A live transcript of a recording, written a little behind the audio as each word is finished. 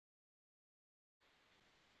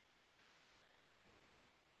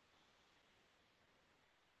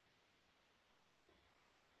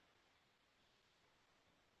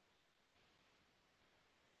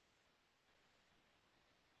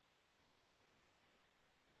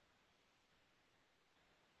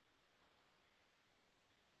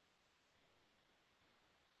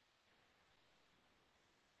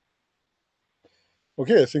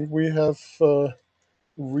Okay, I think we have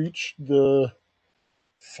reached the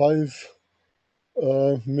 5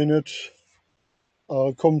 minute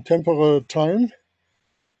contemporary time.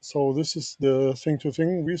 So this is the Thing to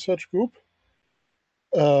Thing research group.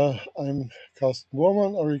 I'm Carsten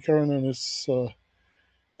Bormann. Ari Karanen is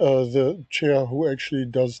the chair who actually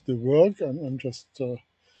does the work. I'm just,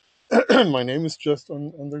 my name is just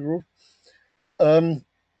on the group.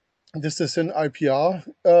 This is an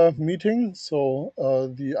IPR meeting. So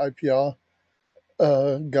the IPR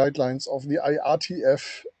guidelines of the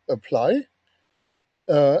IETF apply.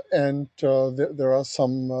 And there are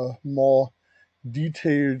some more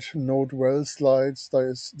detailed Note well slides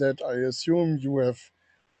that I assume you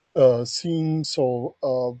have seen. So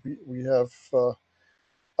we have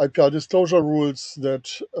IPR disclosure rules that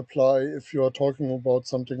apply if you are talking about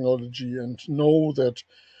some technology and know that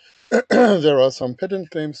there are some patent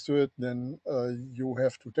claims to it, then you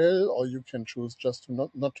have to tell, or you can choose just to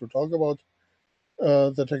not to talk about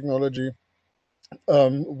the technology.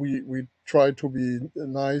 We try to be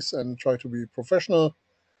nice and try to be professional.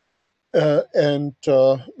 Yeah,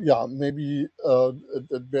 maybe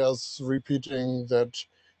it bears repeating that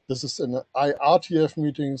this is an IRTF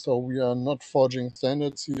meeting, so we are not forging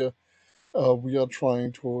standards here. We are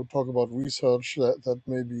trying to talk about research that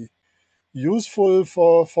may be useful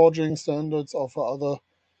for forging standards or for other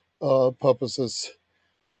purposes.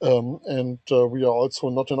 We are also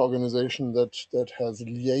not an organization that has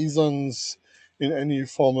liaisons in any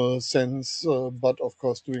formal sense, but of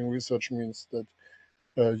course doing research means that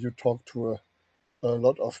you talk to a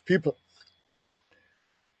lot of people.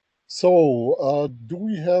 So do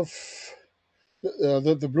we have,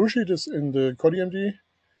 the blue sheet is in the CodeMD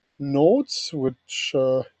notes, which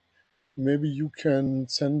maybe you can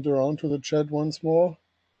send around to the chat once more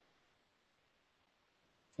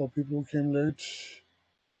for people who came late.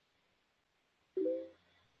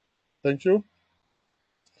 Thank you.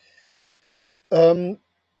 Do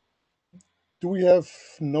we have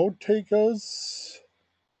note takers?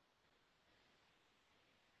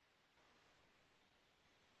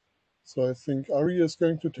 So I think Ari is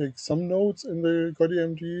going to take some notes in the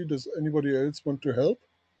CodeMD. Does anybody else want to help?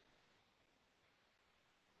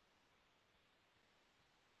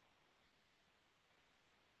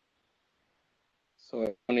 So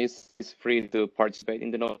everyone is free to participate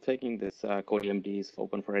in the note taking. This CodeMD is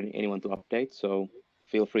open for anyone to update. So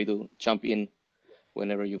feel free to jump in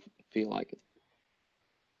whenever you feel like it.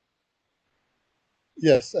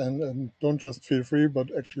 Yes, and don't just feel free, but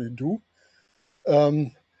actually do.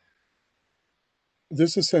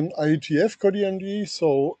 This is an IETF CodeMD,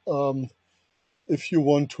 so if you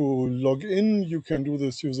want to log in, you can do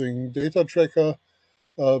this using data tracker,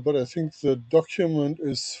 but I think the document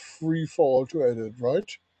is free for all to edit, right?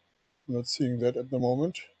 I'm not seeing that at the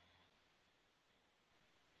moment.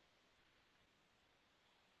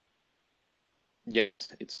 Yes,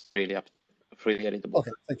 it's really freely editable.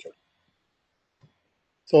 Okay, thank you.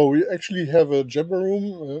 So we actually have a Jabber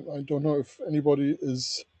room. I don't know if anybody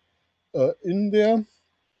is in there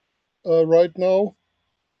right now.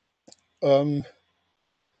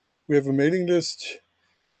 We have a mailing list,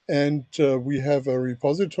 and we have a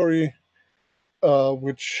repository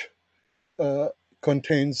which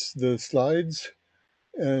contains the slides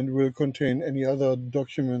and will contain any other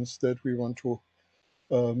documents that we want to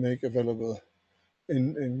make available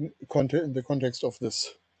in the context of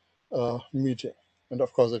this meeting. And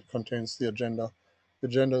of course, it contains the agenda. The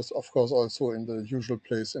agenda is, of course, also in the usual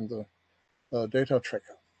place in the data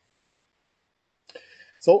tracker.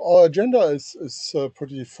 So our agenda is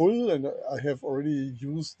pretty full, and I have already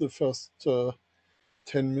used the first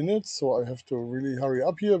 10 minutes, so I have to really hurry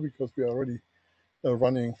up here because we are already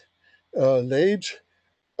running late.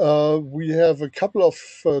 We have a couple of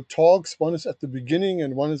talks. One is at the beginning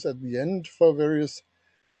and one is at the end for various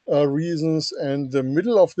reasons. And the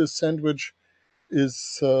middle of this sandwich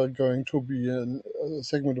is going to be a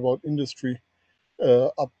segment about industry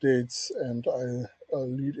updates, and I'll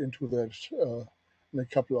lead into that in a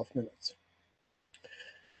couple of minutes.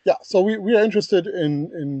 Yeah, so we are interested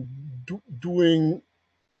in doing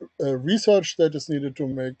research that is needed to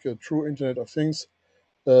make a true Internet of Things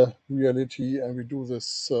reality, and we do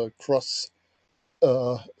this cross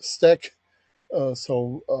stack.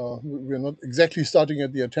 So we're not exactly starting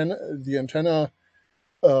at the antenna.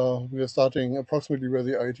 We are starting approximately where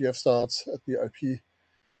the IETF starts at the IP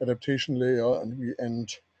adaptation layer, and we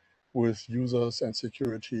end with users and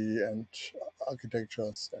security and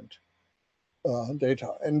architectures and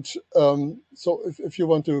data. And so if you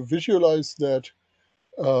want to visualize that,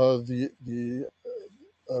 the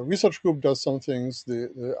research group does some things,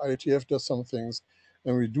 the IETF does some things,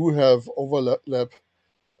 and we do have overlap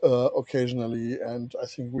occasionally, and I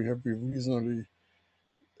think we have been reasonably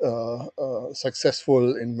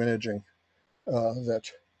successful in managing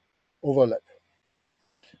that overlap.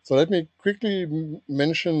 So let me quickly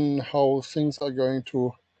mention how things are going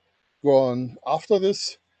to go on after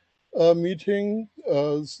this meeting.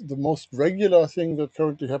 The most regular thing that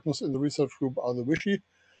currently happens in the research group are the Wishy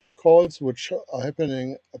calls, which are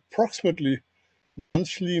happening approximately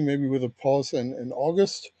monthly, maybe with a pause in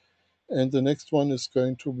August. And the next one is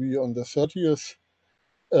going to be on the 30th.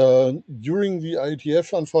 During the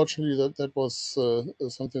IETF, unfortunately, that was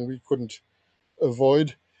something we couldn't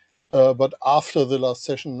avoid. But after the last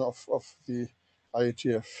session of the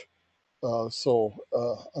IETF. So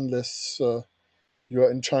unless you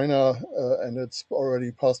are in China and it's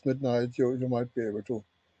already past midnight, you might be able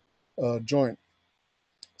to join.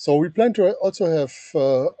 So we plan to also have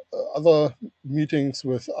other meetings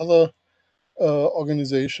with other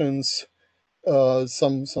organizations,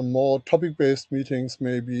 some more topic-based meetings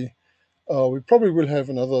maybe. We probably will have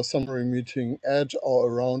another summary meeting at or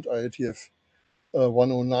around IETF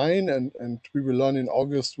 109, and we will learn in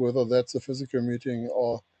August whether that's a physical meeting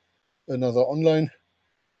or another online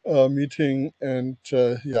meeting. And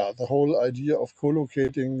yeah, the whole idea of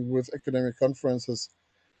co-locating with academic conferences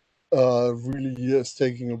really is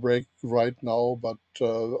taking a break right now, but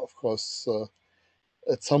of course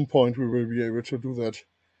at some point we will be able to do that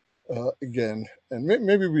again. And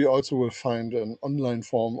maybe we also will find an online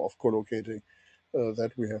form of co-locating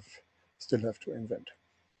that we still have to invent.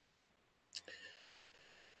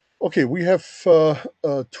 Okay, we have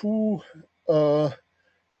two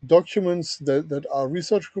documents that are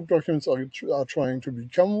research group documents are trying to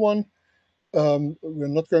become one. We're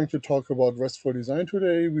not going to talk about RESTful design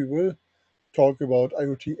today. We will talk about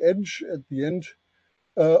IoT Edge at the end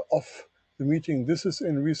of the meeting. This is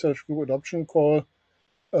in research group adoption call.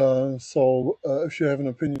 So if you have an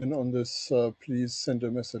opinion on this, please send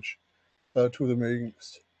a message to the mailing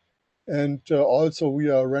list. And also we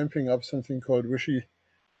are ramping up something called Wishy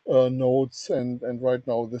notes, and right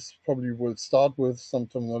now this probably will start with some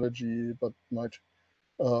terminology, but might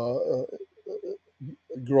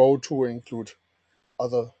grow to include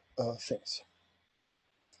other things.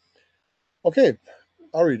 Okay,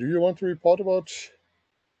 Ari, do you want to report about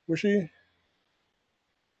Wishy?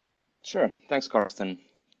 Sure, thanks, Carsten.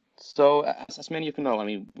 So as many of you know, I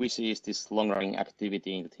mean, Wishy is this long-running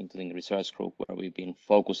activity in the Think2Think research group where we've been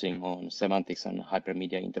focusing on semantics and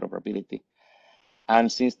hypermedia interoperability.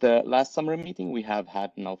 And since the last summer meeting, we have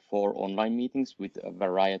had now 4 online meetings with a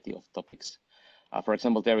variety of topics. For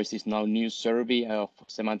example, there is this now new survey of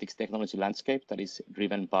semantics technology landscape that is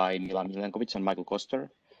driven by Milan Milankovic and Michael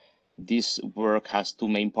Koster. This work has 2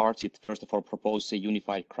 main parts. It first of all proposes a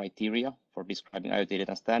unified criteria for describing IoT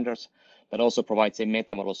data standards, but also provides a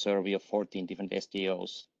meta-model survey of 14 different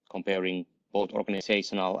SDOs, comparing both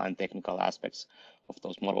organizational and technical aspects of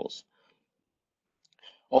those models.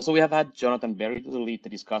 Also, we have had Jonathan Berry to lead the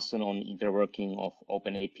discussion on interworking of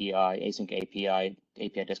OpenAPI, async API,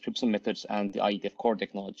 API description methods, and the IETF core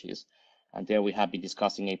technologies. And there we have been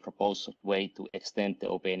discussing a proposed way to extend the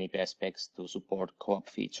OpenAPI specs to support co-op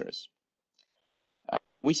features.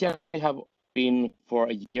 We have been for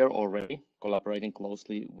a year already collaborating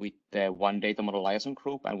closely with the One Data Model Liaison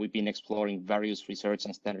Group, and we've been exploring various research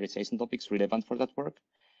and standardization topics relevant for that work.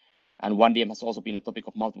 And 1DM has also been a topic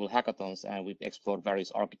of multiple hackathons, and we've explored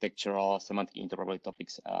various architectural, semantic interoperability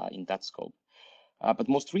topics in that scope. But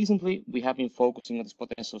most recently, we have been focusing on this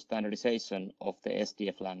potential standardization of the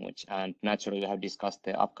SDF language, and naturally, we have discussed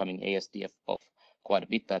the upcoming ASDF of quite a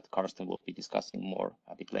bit that Carsten will be discussing more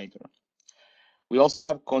a bit later. We also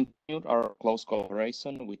have continued our close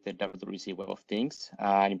collaboration with the W3C Web of Things,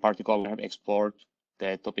 and in particular, we have explored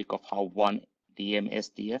the topic of how 1DM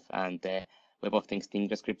SDF and the Web of Things thing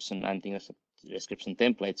description and thing description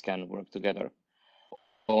templates can work together.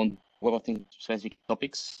 On Web of Things specific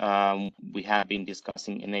topics, we have been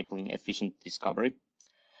discussing enabling efficient discovery.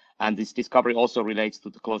 And this discovery also relates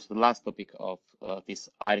to close to the last topic of this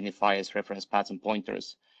identifiers, reference paths, and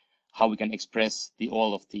pointers, how we can express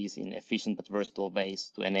all of these in efficient but versatile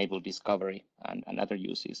ways to enable discovery and other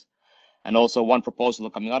uses. And also one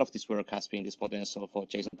proposal coming out of this work has been this potential for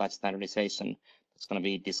JSON patch standardization that's going to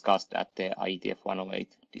be discussed at the IETF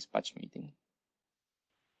 108 dispatch meeting.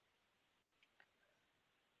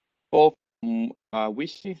 For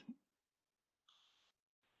Wishy,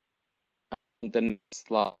 on the next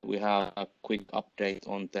slide, we have a quick update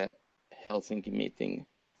on the Helsinki meeting.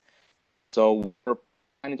 So we're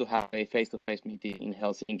planning to have a face-to-face meeting in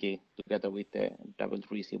Helsinki together with the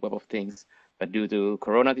W3C Web of Things. But due to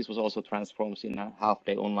Corona, this was also transformed in a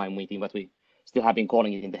half-day online meeting, but we still have been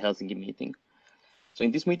calling it in the Helsinki meeting. So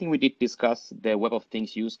in this meeting, we did discuss the Web of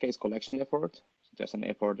Things use case collection effort. So there's an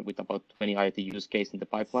effort with about 20 IoT use case in the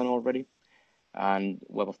pipeline already. And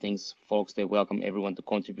Web of Things folks, they welcome everyone to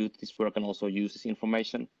contribute to this work and also use this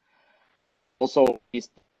information. Also, we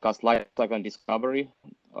discussed lifecycle and discovery.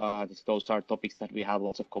 Those are topics that we have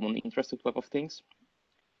lots of common interest with Web of Things.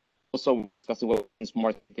 Also, discussing Web of Things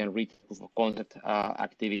marketing and retail proof of concept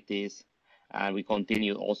activities. And we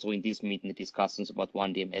continue also in this meeting the discussions about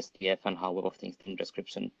 1DM SDF and how Web of Things team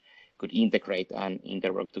description could integrate and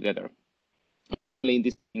interwork together. In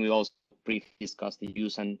this meeting, we also briefly discussed the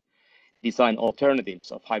use and design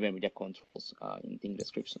alternatives of hybrid media controls in team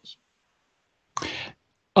descriptions.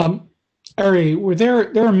 Ari,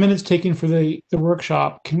 there are minutes taken for the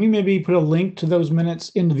workshop. Can we maybe put a link to those minutes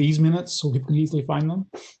into these minutes so people can easily find them?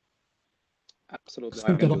 Absolutely. I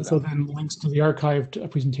think that also then links to the archived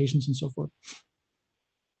presentations and so forth.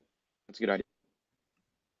 That's a good idea.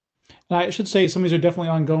 I should say some of these are definitely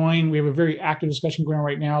ongoing. We have a very active discussion going on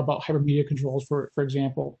right now about hybrid media controls, for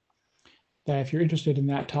example. That if you're interested in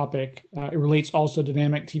that topic, it relates also to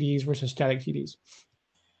dynamic TDs versus static TDs.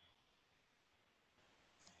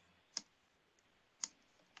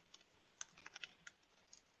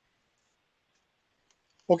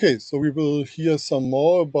 Okay, so we will hear some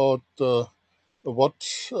more about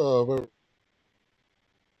what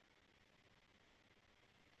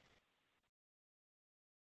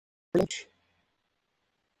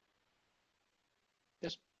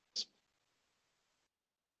Yes.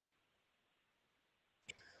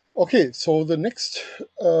 Okay, so the next,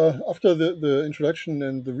 after the introduction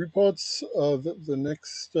and the reports, the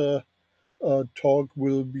next talk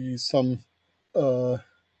will be some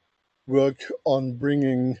work on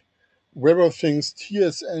bringing Web of Things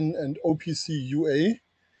TSN and OPC UA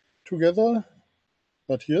together.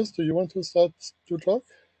 Matthias, do you want to start to talk?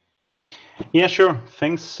 Yeah, sure.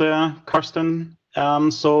 Thanks, Karsten.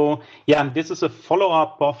 So yeah, this is a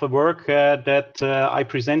follow-up of a work that I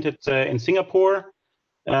presented in Singapore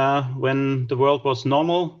when the world was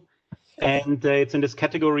normal. And it's in this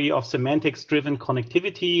category of semantics-driven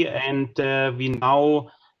connectivity. And we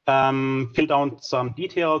now filled out some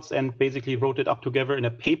details and basically wrote it up together in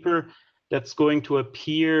a paper that's going to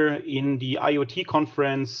appear in the IoT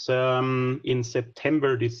conference in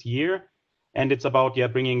September this year. And it's about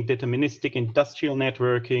bringing deterministic industrial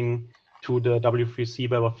networking to the W3C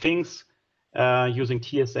Web of Things using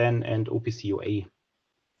TSN and OPC UA.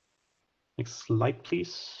 Next slide,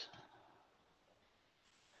 please.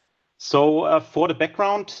 So for the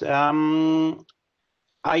background,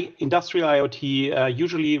 industrial IoT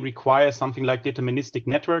usually requires something like deterministic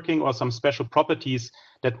networking or some special properties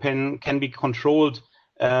that can be controlled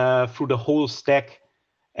through the whole stack.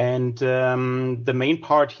 And the main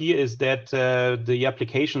part here is that the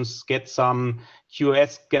applications get some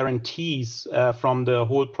QoS guarantees from the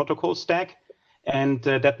whole protocol stack. And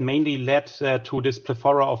that mainly led to this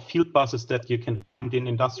plethora of field buses that you can find in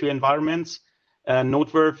industrial environments.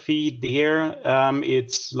 Noteworthy there,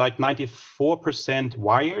 it's like 94%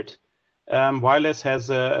 wired. Wireless has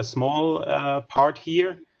a small part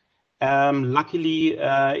here. Luckily,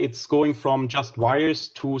 it's going from just wires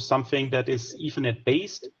to something that is Ethernet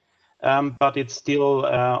based, but it's still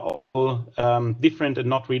all different and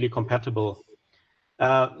not really compatible.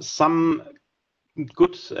 Some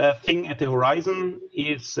good thing at the horizon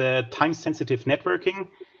is time-sensitive networking,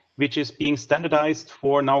 which is being standardized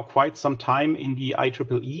for now quite some time in the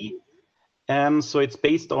IEEE. So it's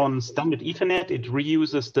based on standard Ethernet. It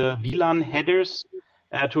reuses the VLAN headers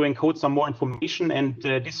to encode some more information, and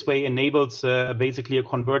this way enables basically a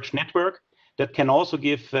converged network that can also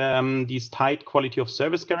give these tight quality of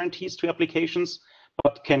service guarantees to applications,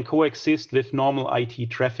 but can coexist with normal IT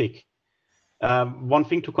traffic. One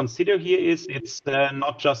thing to consider here is it's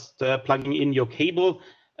not just plugging in your cable.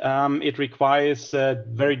 It requires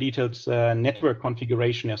very detailed network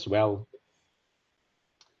configuration as well.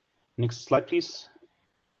 Next slide, please.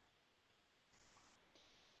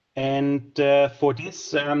 And for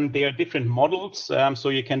this, there are different models. So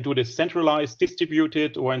you can do this centralized,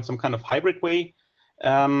 distributed, or in some kind of hybrid way.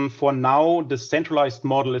 For now, the centralized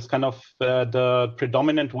model is kind of the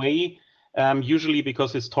predominant way, usually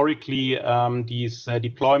because historically these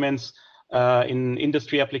deployments in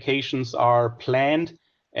industry applications are planned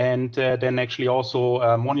and then actually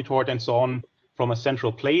also monitored and so on from a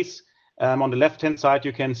central place. On the left-hand side,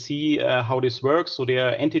 you can see how this works. So there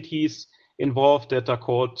are entities involved that are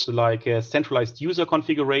called like a centralized user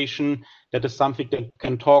configuration. That is something that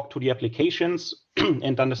can talk to the applications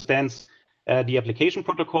and understands the application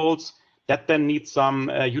protocols. That then needs some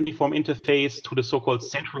uniform interface to the so-called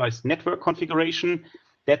centralized network configuration.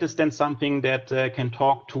 That is then something that can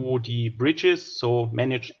talk to the bridges, so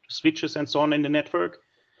manage switches and so on in the network,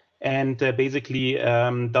 and basically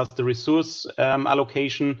does the resource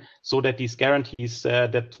allocation so that these guarantees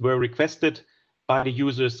that were requested by the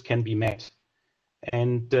users can be met.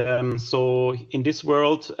 And so in this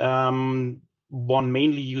world, one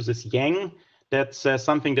mainly uses Yang. That's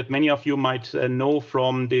something that many of you might know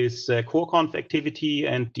from this CoreConf activity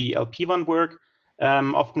and the LP1 work,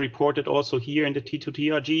 often reported also here in the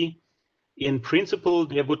T2TRG. In principle,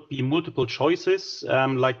 there would be multiple choices,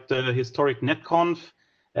 like the historic netconf,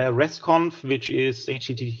 RESTconf, which is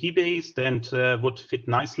HTTP based and would fit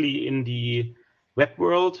nicely in the web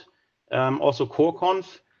world. Also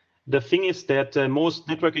CoreConf. The thing is that most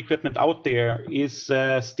network equipment out there is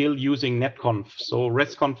still using netconf. So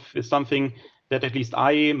RESTconf is something that at least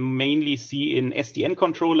I mainly see in SDN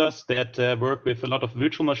controllers that work with a lot of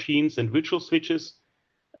virtual machines and virtual switches.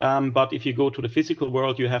 But if you go to the physical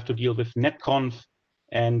world, you have to deal with netconf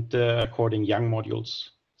and according Yang modules.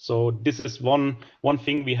 So this is one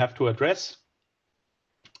thing we have to address.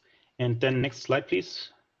 And then next slide, please.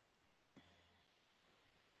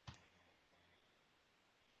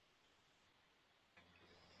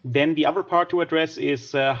 Then the other part to address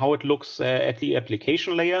is how it looks at the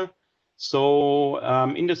application layer. So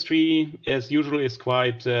industry, as usual, is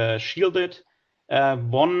quite shielded.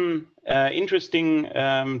 One interesting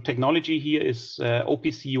technology here is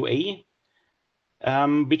OPC-UA,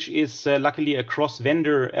 which is luckily a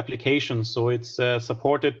cross-vendor application. So it's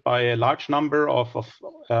supported by a large number of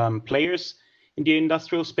players in the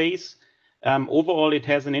industrial space. Overall, it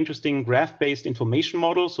has an interesting graph-based information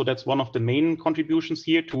model. So that's one of the main contributions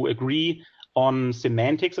here, to agree on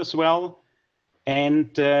semantics as well.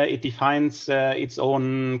 And it defines its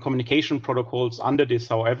own communication protocols under this,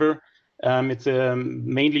 however. It's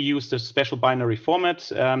mainly used as special binary format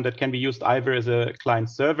that can be used either as a client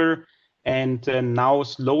server, and now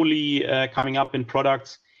slowly coming up in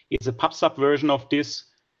products is a PubSub version of this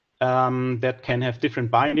that can have different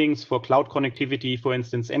bindings for cloud connectivity, for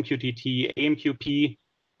instance, MQTT, AMQP,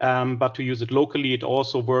 but to use it locally, it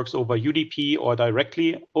also works over UDP or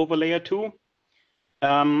directly over layer 2.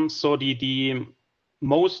 So the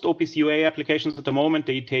most OPC-UA applications at the moment,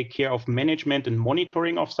 they take care of management and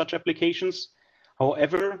monitoring of such applications.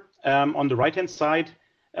 However, on the right-hand side,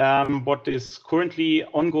 what is currently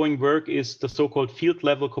ongoing work is the so-called field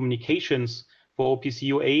level communications for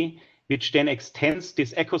OPC-UA, which then extends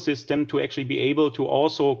this ecosystem to actually be able to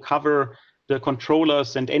also cover the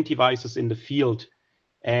controllers and end devices in the field.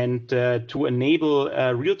 And to enable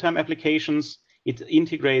real-time applications, it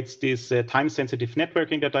integrates this time-sensitive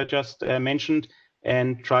networking that I just mentioned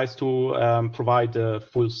and tries to provide a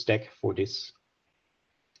full stack for this.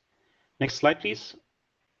 Next slide, please.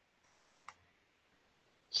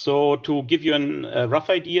 So to give you a rough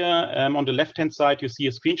idea, on the left-hand side, you see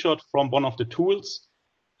a screenshot from one of the tools.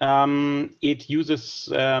 It uses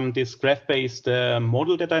this graph-based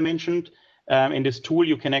model that I mentioned. In this tool,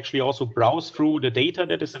 you can actually also browse through the data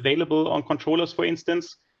that is available on controllers, for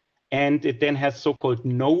instance. And it then has so-called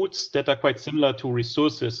nodes that are quite similar to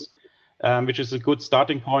resources, which is a good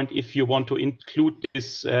starting point if you want to include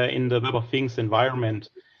this in the Web of Things environment.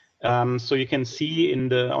 So you can see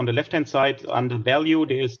on the left-hand side, under value,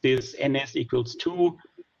 there's this ns equals 2,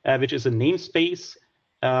 which is a namespace.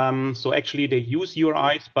 So actually they use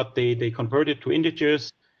URIs, but they convert it to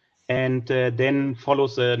integers, and then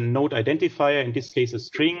follows a node identifier, in this case a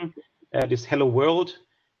string, this hello world.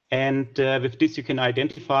 And with this you can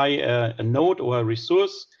identify a node or a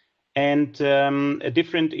resource. And a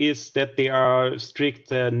different is that they are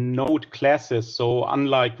strict node classes. So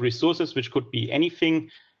unlike resources, which could be anything,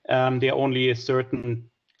 there are only certain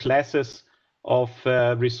classes of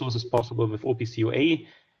resources possible with OPC-UA.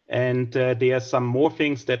 And there are some more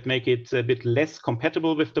things that make it a bit less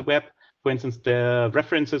compatible with the web. For instance, the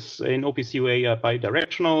references in OPC-UA are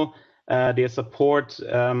bidirectional. There's support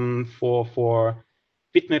for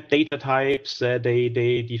bitmap data types.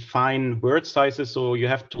 They define word sizes, so you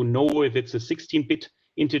have to know if it's a 16-bit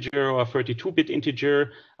integer or a 32-bit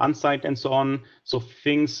integer, unsigned, and so on. So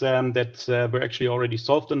things that were actually already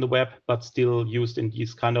solved in the web, but still used in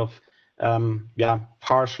these kind of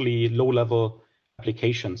partially low-level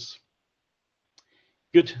applications.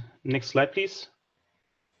 Good. Next slide, please.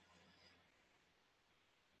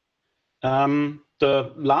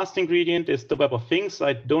 The last ingredient is the Web of Things.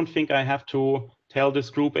 I don't think I have to tell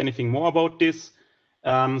this group anything more about this.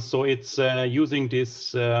 So it's using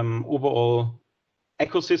this overall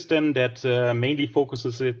ecosystem that mainly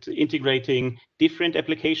focuses it integrating different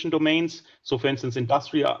application domains. So for instance,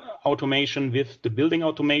 industrial automation with the building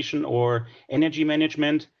automation or energy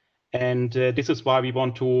management. And this is why we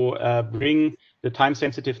want to bring the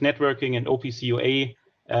time-sensitive networking and OPC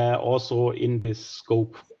UA also in this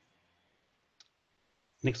scope.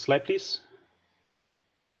 Next slide, please.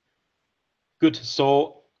 Good.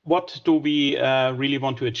 So what do we really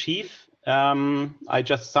want to achieve? I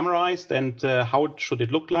just summarized, and how should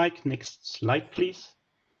it look like? Next slide, please.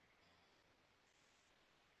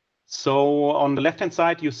 So on the left-hand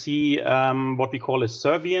side, you see what we call a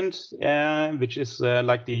servient, which is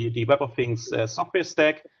like the Web of Things software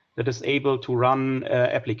stack that is able to run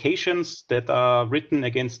applications that are written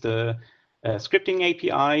against the scripting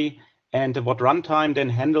API, and what runtime then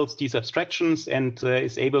handles these abstractions and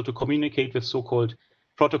is able to communicate with so-called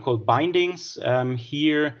protocol bindings,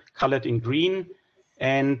 here colored in green.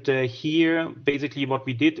 And here, basically what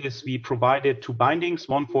we did is we provided two bindings,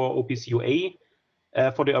 one for OPC UA,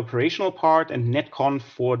 for the operational part, and netconf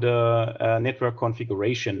for the network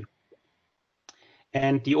configuration.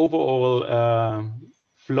 And the overall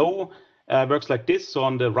flow works like this. So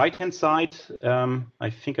on the right-hand side, I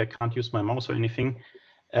think I can't use my mouse or anything.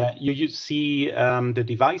 You see the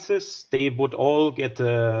devices. They would all get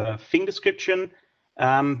a thing description,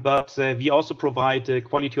 but we also provide a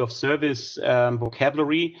quality of service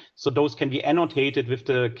vocabulary. So those can be annotated with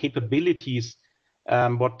the capabilities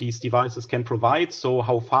what these devices can provide. So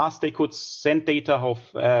how fast they could send data, how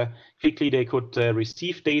quickly they could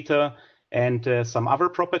receive data, and some other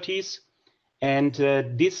properties. And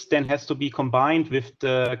this then has to be combined with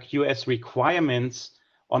the QoS requirements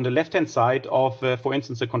on the left-hand side of, for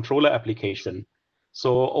instance, a controller application.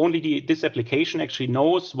 So only this application actually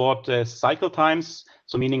knows what cycle times,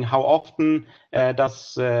 so meaning how often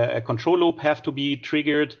does a control loop have to be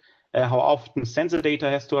triggered, how often sensor data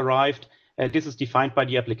has to arrive. This is defined by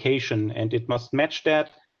the application, and it must match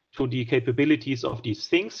that to the capabilities of these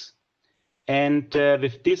things. And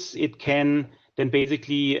with this, it can then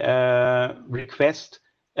basically request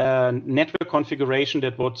a network configuration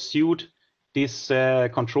that would suit this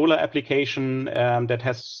controller application that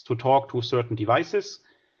has to talk to certain devices.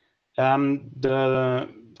 The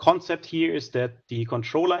concept here is that the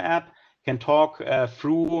controller app can talk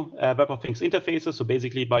through Web of Things interfaces, so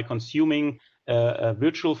basically by consuming a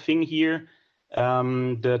virtual thing here.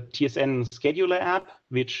 The TSN scheduler app,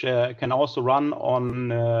 which can also run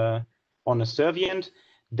on a servient.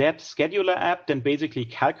 That scheduler app then basically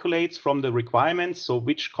calculates from the requirements, so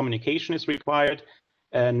which communication is required,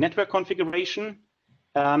 network configuration,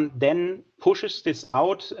 then pushes this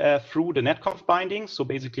out through the netconf binding, so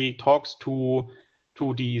basically talks to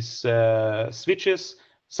these switches.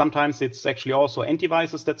 Sometimes it's actually also end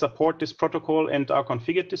devices that support this protocol and are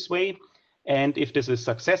configured this way. And if this is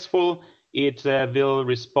successful, it will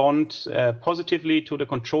respond positively to the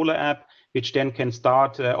controller app, which then can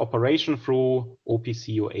start operation through OPC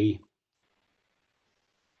UA.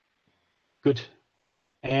 Good.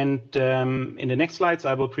 And in the next slides,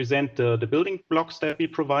 I will present the building blocks that we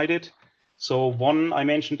provided. So one I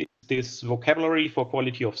mentioned is this vocabulary for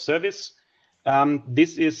quality of service.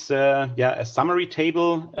 This is a summary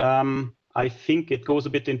table. I think it goes a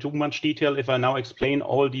bit into too much detail if I now explain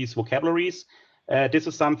all these vocabularies. This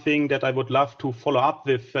is something that I would love to follow up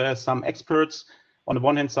with some experts on the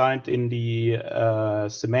one hand side in the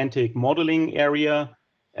semantic modeling area.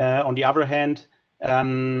 On the other hand,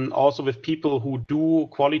 also with people who do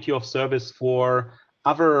quality of service for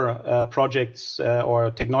other projects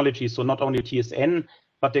or technologies. So not only TSN,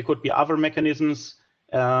 but there could be other mechanisms.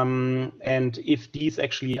 And if these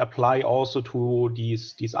actually apply also to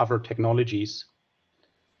these other technologies.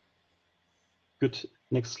 Good.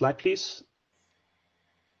 Next slide, please.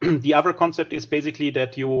 The other concept is basically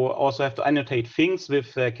that you also have to annotate things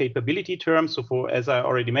with capability terms. So for, as I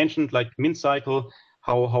already mentioned, like min cycle,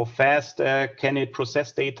 how fast can it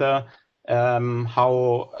process data?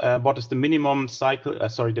 What is the minimum cycle?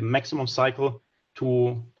 The maximum cycle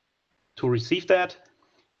to receive that.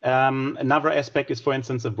 Another aspect is, for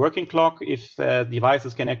instance, a working clock. If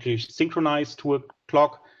devices can actually synchronize to a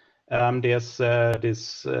clock, there's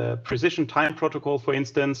this precision time protocol, for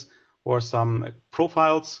instance, or some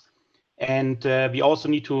profiles. And we also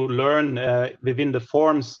need to learn within the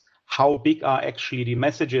forms how big are actually the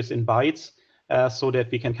messages in bytes so that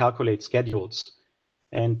we can calculate schedules.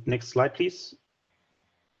 And next slide, please.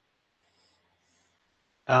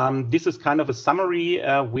 This is kind of a summary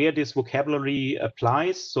where this vocabulary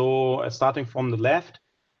applies. So starting from the left,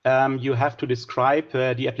 you have to describe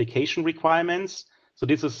the application requirements. So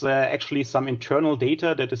this is actually some internal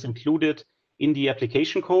data that is included in the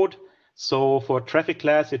application code. So for traffic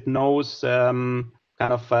class, it knows kind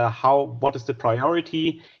kind of what is the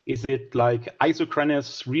priority? Is it like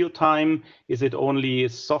isochronous real time? Is it only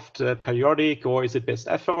soft periodic, or is it best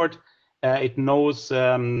effort? It knows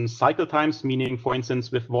cycle times, meaning, for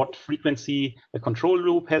instance, with what frequency a control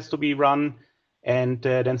loop has to be run, and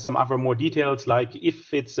then some other more details, like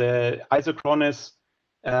if it's isochronous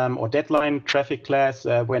or deadline traffic class,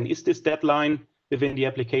 when is this deadline within the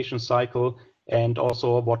application cycle, and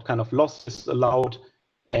also what kind of loss is allowed.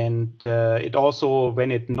 And it also,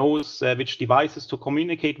 when it knows which devices to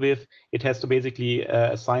communicate with, it has to basically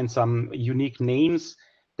assign some unique names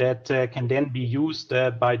that can then be used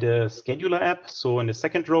by the scheduler app. So in the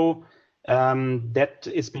second row, that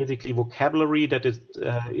is basically vocabulary that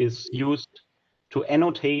is used to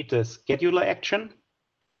annotate a scheduler action.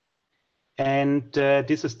 And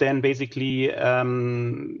this is then basically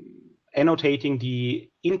annotating the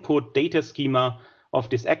input data schema of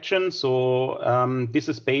this action. So this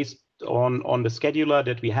is based on the scheduler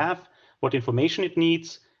that we have, what information it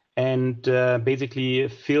needs, and basically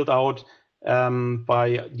filled out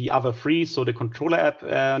by the other three. So the controller app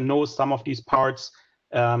knows some of these parts.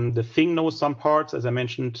 The thing knows some parts, as I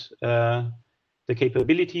mentioned, the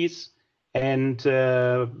capabilities. And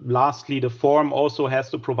lastly, the form also has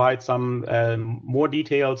to provide some more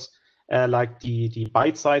details, like the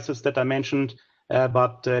byte sizes that I mentioned.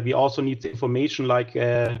 But we also need information like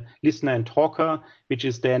listener and talker, which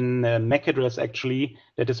is then MAC address actually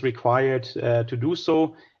that is required to do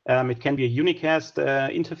so. It can be a unicast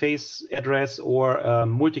interface address or a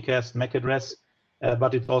multicast MAC address,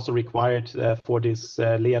 but it's also required for this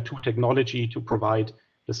layer 2 technology to provide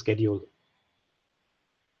the schedule.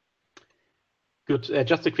 Good.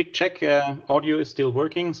 Just a quick check. Audio is still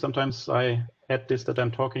working. Sometimes I had this that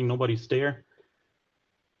I'm talking, nobody's there.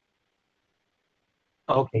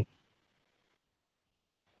 Okay.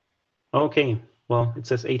 Okay. Well, it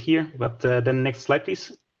says 8 here, but then next slide,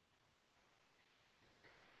 please.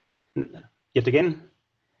 Yet again.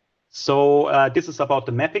 So this is about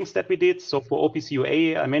the mappings that we did. So for OPC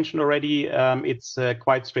UA, I mentioned already, it's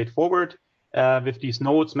quite straightforward with these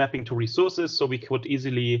nodes mapping to resources. So we could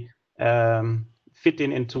easily fit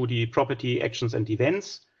into the property actions and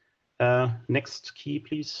events. Next key,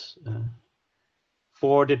 please.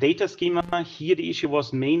 For the data schema, here the issue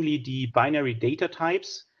was mainly the binary data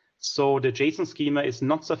types. So the JSON schema is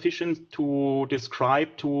not sufficient to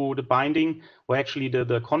describe to the binding, or actually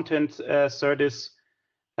the content service,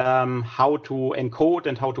 how to encode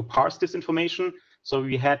and how to parse this information. So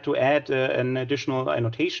we had to add an additional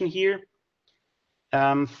annotation here.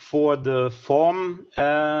 For the form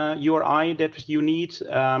URI that you need,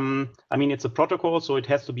 I mean, it's a protocol, so it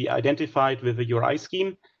has to be identified with a URI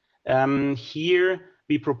scheme. Here,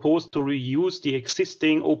 we propose to reuse the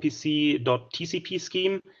existing opc.tcp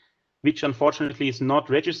scheme, which unfortunately is not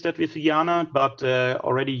registered with IANA, but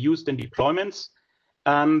already used in deployments.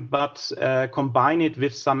 But combine it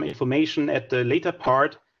with some information at the later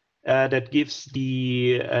part that gives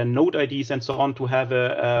the node IDs and so on to have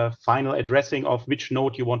a final addressing of which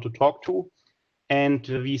node you want to talk to. And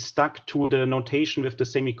we stuck to the notation with the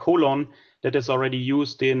semicolon that is already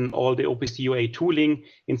used in all the OPC UA tooling,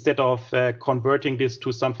 instead of converting this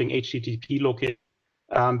to something HTTP local,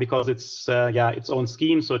 because it's its own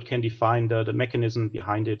scheme, so it can define the mechanism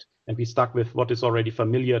behind it. And we stuck with what is already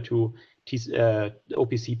familiar to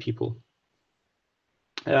OPC people.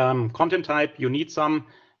 Content type, you need some.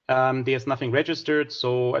 There's nothing registered,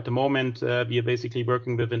 so at the moment we are basically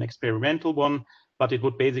working with an experimental one, but it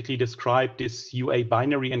would basically describe this UA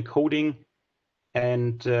binary encoding,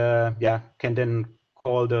 and can then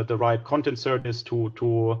call the right content service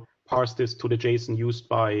to parse this to the JSON used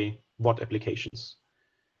by what applications.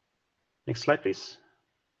 Next slide, please.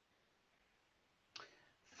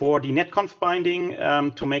 For the netconf binding,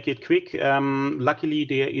 to make it quick, luckily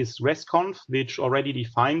there is RESTconf, which already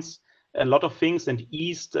defines a lot of things and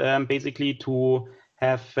eased basically to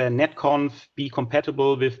have netconf be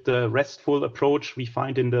compatible with the RESTful approach we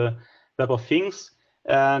find in the Web of Things.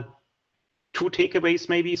 Two takeaways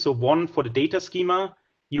maybe. So one, for the data schema,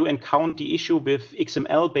 you encounter the issue with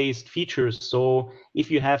XML-based features. So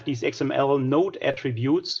if you have these XML node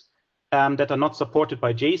attributes that are not supported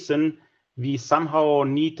by JSON, we somehow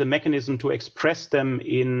need the mechanism to express them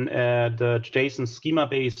in the JSON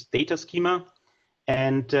schema-based data schema.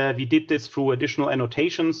 And we did this through additional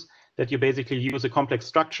annotations that you basically use a complex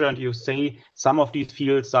structure and you say some of these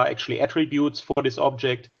fields are actually attributes for this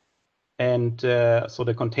object. And so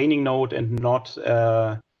the containing node and not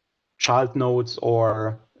child nodes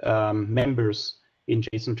or members in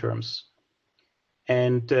JSON terms.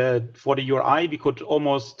 And for the URI, we could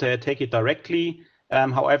almost take it directly.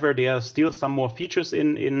 However, there are still some more features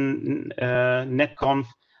in netconf,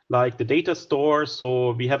 like the data store.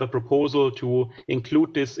 So we have a proposal to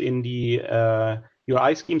include this in the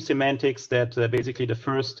URI scheme semantics, that basically the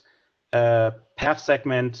first path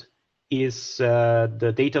segment is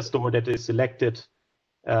the data store that is selected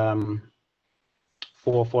for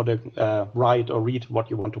the write or read what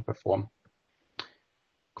you want to perform.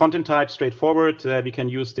 Content type, straightforward. We can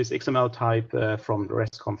use this XML type from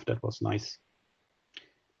RESTconf. That was nice.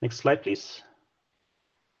 Next slide, please.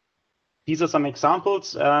 These are some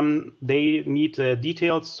examples. They need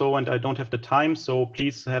details, and I don't have the time, so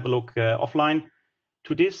please have a look offline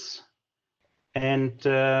to this. And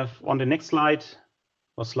on the next slide,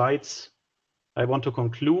 or slides, I want to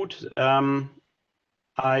conclude.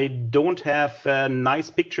 I don't have nice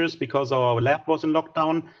pictures because our lab was in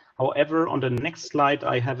lockdown. However, on the next slide,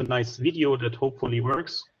 I have a nice video that hopefully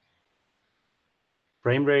works.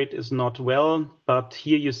 Frame rate is not well, but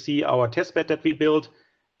here you see our testbed that we built.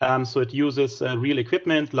 So it uses real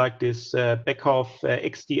equipment like this Beckhoff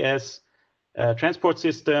XDS transport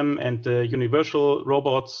system and the Universal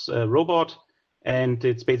Robots robot. And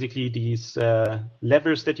it's basically these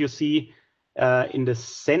levers that you see. In the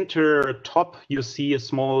center top, you see a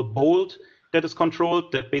small bolt that is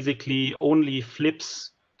controlled that basically only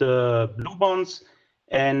flips the blue bonds.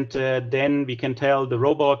 And then we can tell the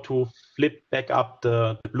robot to flip back up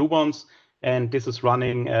the blue bonds. And this is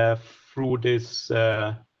running through this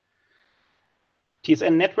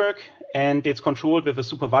TSN network, and it's controlled with a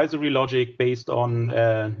supervisory logic based on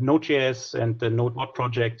Node.js and the Node.bot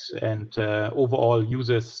project, and overall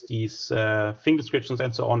uses these thing descriptions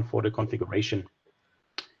and so on for the configuration.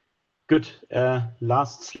 Good.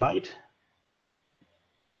 Last slide.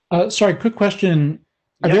 Sorry, quick question.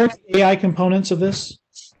 Are there any AI components of this?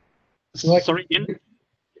 Sorry, again?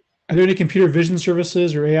 Are there any computer vision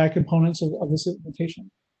services or AI components of this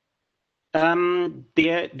implementation?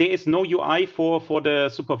 There is no UI for the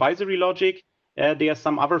supervisory logic. There are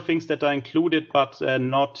some other things that are included, but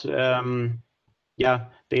not, yeah,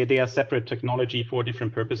 they are separate technology for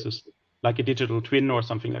different purposes, like a digital twin or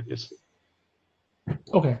something like this.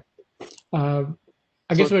 Okay. I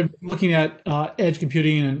guess we're looking at edge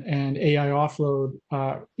computing and AI offload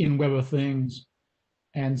in Web of Things,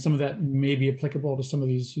 and some of that may be applicable to some of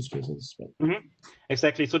these use cases. But.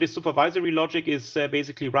 Exactly. So the supervisory logic is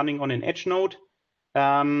basically running on an edge node.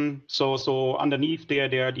 So underneath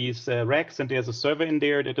there are these racks, and there's a server in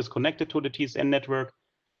there that is connected to the TSN network,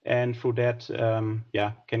 and through that,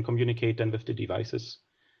 yeah, can communicate then with the devices.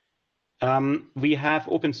 We have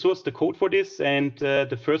open sourced the code for this, and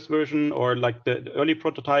the first version, or like the early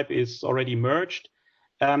prototype, is already merged.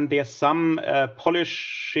 There's some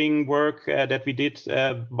polishing work that we did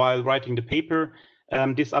while writing the paper.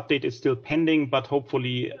 This update is still pending, but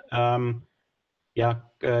hopefully, yeah,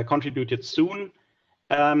 contributed soon.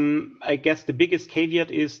 I guess the biggest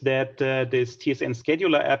caveat is that this TSN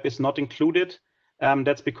scheduler app is not included.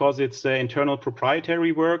 That's because it's internal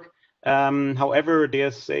proprietary work. However,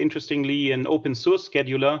 there's interestingly an open source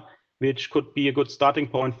scheduler, which could be a good starting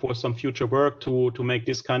point for some future work to make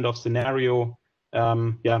this kind of scenario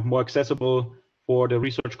yeah, more accessible for the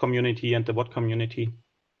research community and the bot community.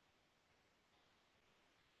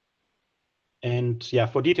 And yeah,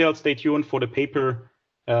 for details, stay tuned for the paper.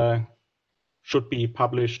 Should be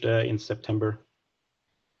published in September.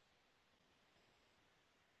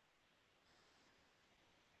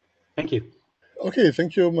 Thank you. Okay,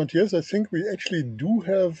 thank you, Matthias. I think we actually do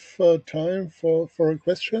have time for a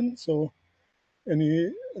question. So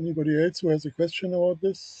anybody else who has a question about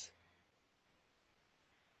this?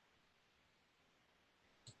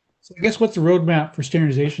 So I guess what's the roadmap for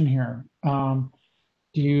standardization here?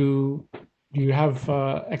 Do you have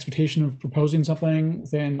expectation of proposing something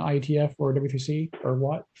within IETF or W3C or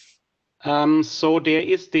what? So there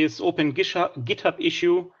is this open GitHub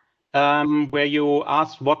issue where you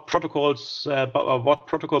ask what protocols, what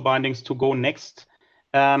protocol bindings to go next.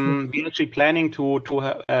 We're actually planning to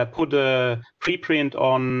put a preprint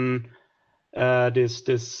on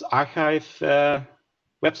this archive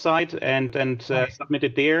website and submit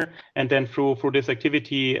it there, and then through this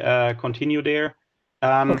activity continue there.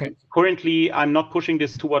 Okay. Currently, I'm not pushing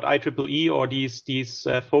this toward IEEE or these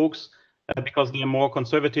folks because they are more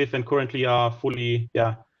conservative and currently are fully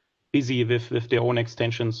busy with their own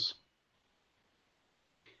extensions.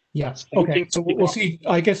 Yeah. Okay. So we'll see.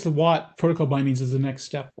 I guess the WAT protocol bindings is the next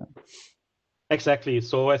step then. Exactly.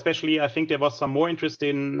 So especially, I think there was some more interest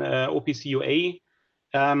in OPC UA.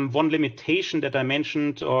 One limitation that I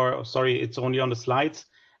mentioned, or sorry, it's only on the slides.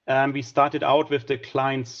 We started out with the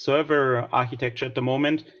client-server architecture at the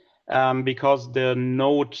moment because the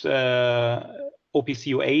node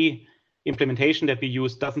OPCUA implementation that we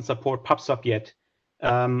use doesn't support PubSub yet.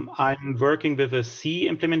 I'm working with a C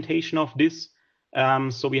implementation of this.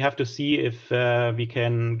 So we have to see if we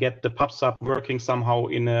can get the PubSub working somehow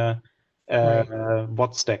in a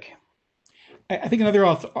bot stack. I think another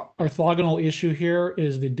orthogonal issue here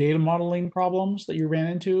is the data modeling problems that you ran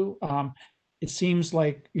into. It seems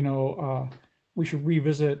like, you know, we should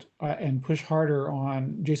revisit and push harder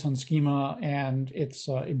on JSON schema and its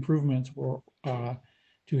improvements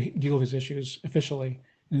to deal with these issues officially,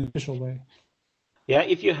 in an official way. Yeah,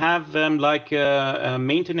 if you have like a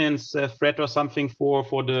maintenance thread or something for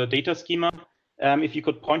the data schema, if you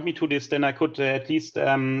could point me to this, then I could at least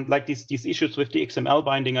like these issues with the XML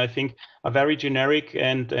binding, I think, are very generic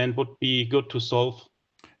and would be good to solve.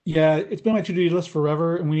 Yeah, it's been my to-do list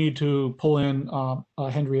forever, and we need to pull in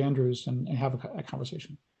Henry Andrews and have a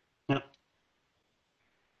conversation. Yeah.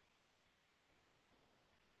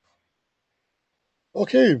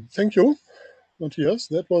 Okay, thank you, Matthias.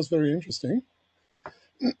 That was very interesting.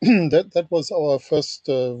 that was our first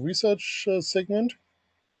research segment.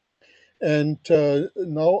 And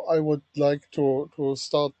now I would like to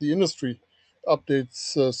start the industry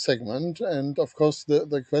updates segment. And of course,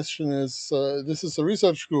 the question is, this is a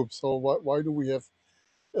research group, so why do we have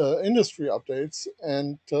industry updates?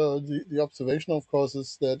 And the observation, of course,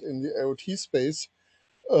 is that in the IoT space,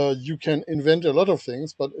 you can invent a lot of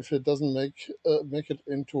things, but if it doesn't make it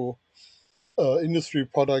into industry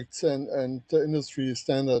products and industry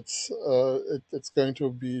standards, it's going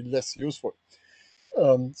to be less useful.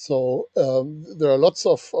 There are lots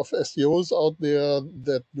of SEOs out there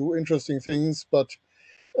that do interesting things, but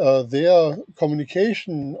their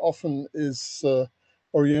communication often is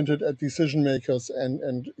oriented at decision makers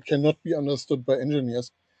and cannot be understood by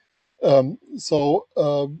engineers. Hidden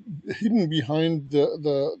behind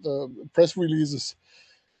the press releases,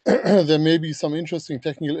 there may be some interesting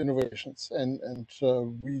technical innovations, and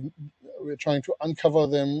we're trying to uncover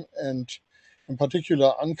them, and in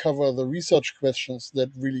particular uncover the research questions that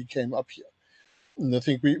really came up here. And I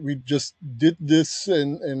think we just did this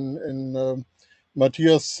in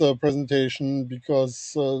Matthias' presentation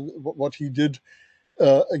because what he did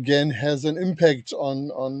again has an impact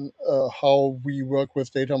on how we work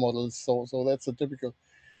with data models. So that's a typical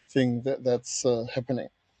thing that's happening.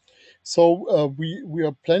 So we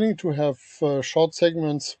are planning to have short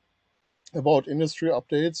segments about industry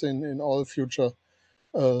updates in all future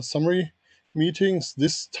summary meetings.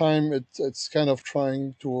 This time it's kind of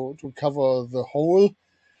trying to cover the whole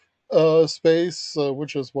space,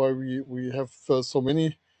 which is why we have so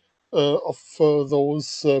many of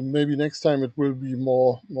those. Maybe next time it will be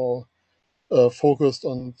more focused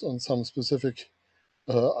on some specific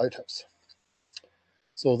items.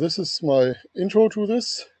 So this is my intro to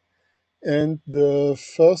this. And the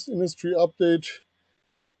first industry update,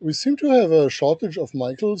 we seem to have a shortage of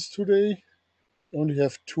Michaels today. We only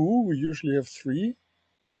have 2, we usually have 3.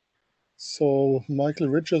 So Michael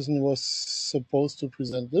Richardson was supposed to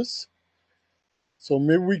present this. So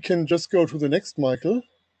maybe we can just go to the next Michael.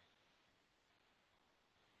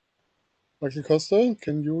 Michael Costa,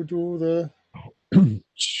 can you do the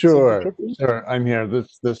Sure, I'm here.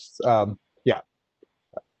 Yeah,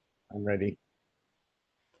 I'm ready.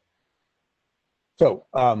 So,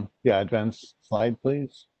 yeah, advance slide,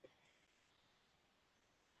 please.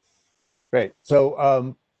 Great.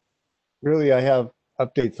 So, really, I have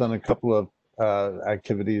updates on a couple of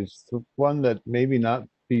activities. The one that maybe not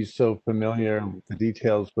be so familiar with the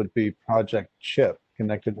details would be Project CHIP,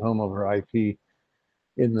 Connected Home over IP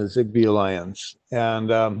in the Zigbee Alliance.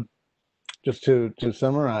 And just to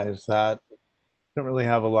summarize that, don't really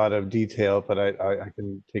have a lot of detail, but I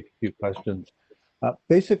can take a few questions.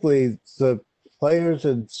 Basically, the players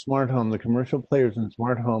in smart home, the commercial players in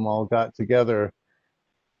smart home all got together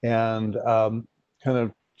and kind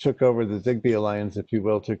of took over the Zigbee Alliance, if you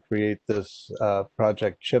will, to create this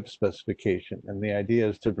Project CHIP specification. And the idea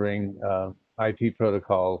is to bring IP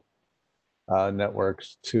protocol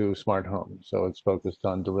networks to smart home. So it's focused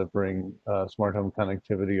on delivering smart home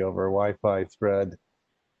connectivity over Wi-Fi thread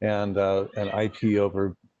and an IP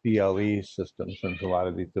over BLE system, since a lot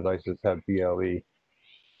of these devices have BLE.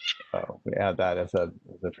 We add that as a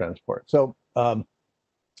transport. So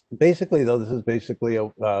basically, though, this is basically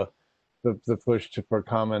the push for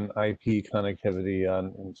common IP connectivity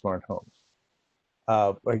in smart homes.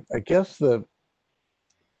 I guess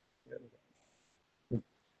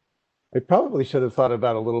I probably should have thought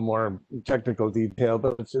about a little more technical detail,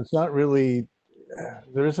 but it's not really,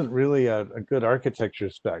 there isn't really a good architecture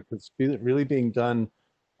spec. It's really being done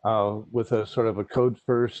with a sort of a code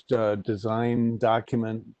first design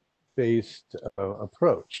document based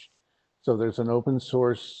approach. So there's an open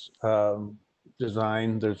source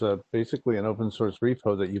design. There's basically an open source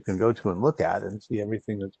repo that you can go to and look at and see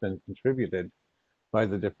everything that's been contributed by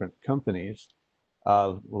the different companies.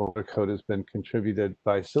 Loader code has been contributed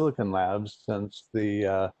by Silicon Labs since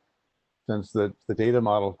the data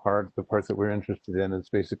model part, the part that we're interested in, is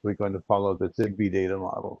basically going to follow the Zigbee data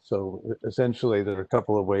model. So essentially, there are a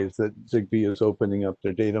couple of ways that Zigbee is opening up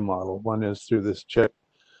their data model. One is through this chip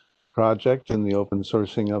project and the open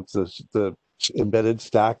sourcing of the embedded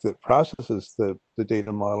stack that processes the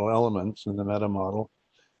data model elements in the meta model,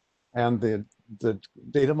 and the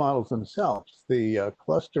data models themselves. The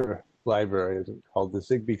cluster library, as it's called, the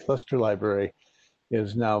Zigbee cluster library,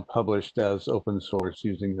 is now published as open source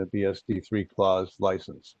using the BSD3 clause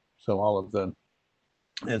license. So all of the,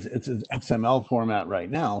 it's an XML format right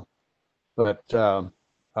now, but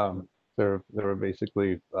there are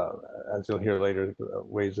basically, as you'll hear later,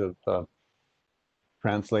 ways of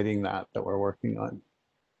translating that we're working on.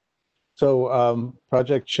 So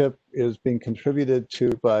Project Chip is being contributed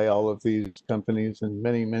to by all of these companies, and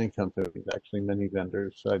many companies, actually many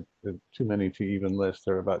vendors. Too many to even list.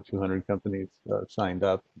 There are about 200 companies signed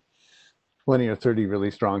up, 20 or 30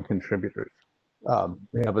 really strong contributors.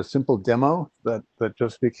 We have a simple demo that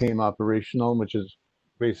just became operational, which is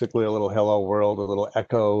basically a little hello world, a little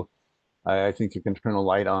echo. I think you can turn a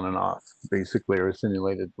light on and off, basically, or a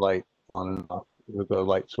simulated light on and off with a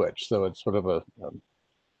light switch. So it's sort of a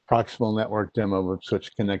proximal network demo with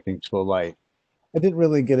switch connecting to a light. I didn't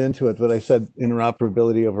really get into it, but I said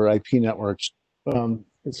interoperability over IP networks.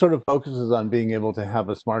 It sort of focuses on being able to have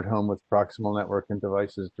a smart home with proximal network and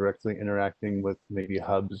devices directly interacting with maybe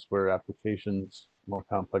hubs where applications, more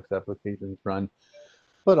complex applications run,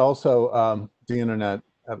 but also the internet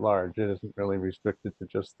at large. It isn't really restricted to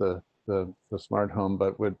just the smart home,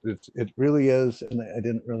 but it really is, and I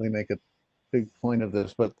didn't really make a big point of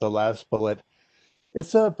this, but the last bullet,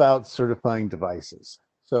 it's about certifying devices.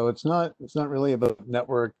 So it's not really about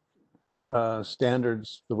network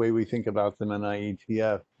standards the way we think about them in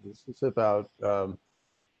IETF. This is about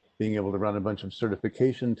being able to run a bunch of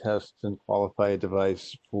certification tests and qualify a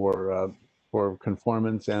device for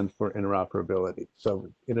conformance and for interoperability. So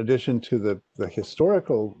in addition to the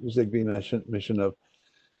historical Zigbee mission of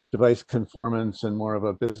device conformance and more of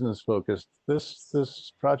a business focused,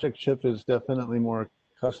 this project chip is definitely more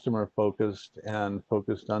customer focused and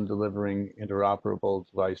focused on delivering interoperable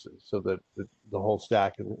devices, so that the whole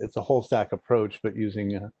stack, it's a whole stack approach, but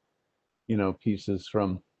using pieces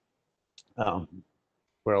from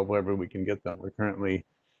wherever we can get them. We're currently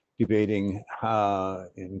debating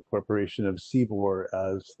incorporation of CBOR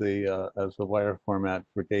as the wire format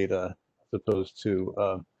for data as opposed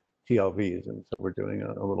to TLVs, and so we're doing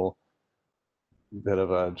a little bit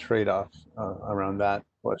of a trade-off around that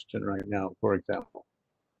question right now, for example.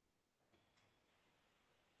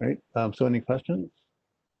 Right. So any questions,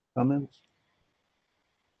 comments?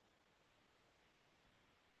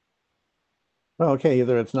 Oh, okay,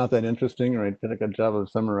 either it's not that interesting or I did a good job of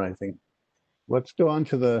summarizing. Let's go on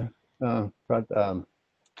to the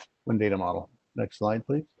one data model. Next slide,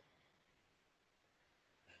 please.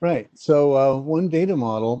 Right, so one data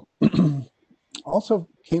model also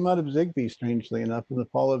came out of Zigbee, strangely enough. In the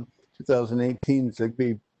fall of 2018,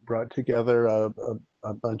 Zigbee brought together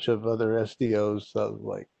a bunch of other SDOs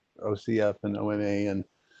like OCF and OMA and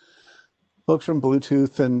folks from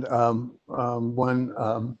Bluetooth and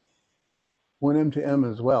one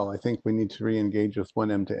M2M as well. I think we need to re-engage with one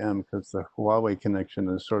M2M because the Huawei connection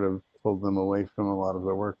has sort of pulled them away from a lot of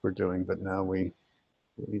the work we're doing, but now we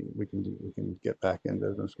can get back in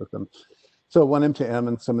business with them. So one M2M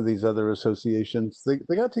and some of these other associations,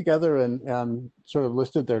 they got together and sort of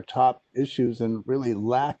listed their top issues, and really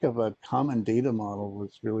lack of a common data model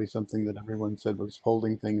was really something that everyone said was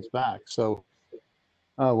holding things back. So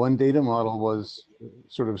one data model was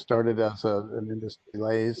sort of started as an industry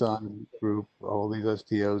liaison group, all these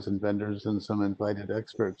STOs and vendors and some invited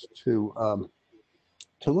experts to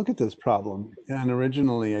look at this problem. And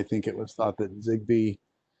originally, I think it was thought that Zigbee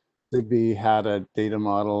had a data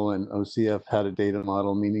model and OCF had a data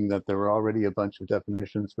model, meaning that there were already a bunch of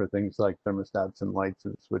definitions for things like thermostats and lights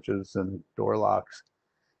and switches and door locks,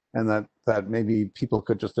 and that maybe people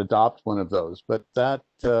could just adopt one of those. But that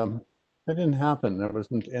didn't happen. There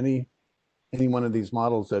wasn't any one of these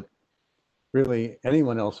models that really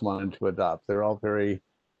anyone else wanted to adopt. They're all very,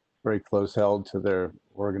 very close held to their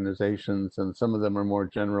organizations, and some of them are more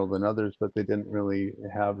general than others, but they didn't really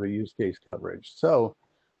have the use case coverage. So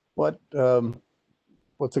what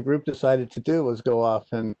the group decided to do was go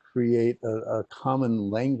off and create a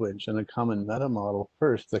common language and a common meta model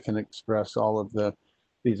first that can express all of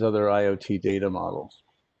these other IoT data models.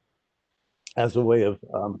 as a way of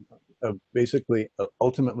basically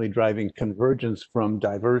ultimately driving convergence from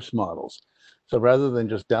diverse models. So rather than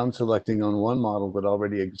just down selecting on one model that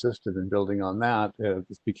already existed and building on that,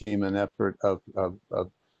 this became an effort of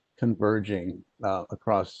converging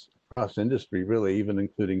across industry, really, even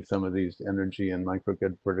including some of these energy and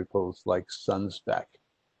microgrid verticals like SunSpec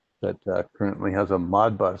that currently has a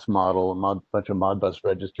Modbus model, bunch of Modbus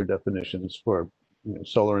register definitions for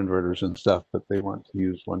solar inverters and stuff, but they want to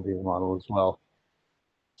use one data model as well.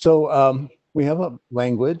 So we have a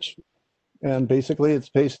language, and basically it's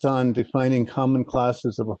based on defining common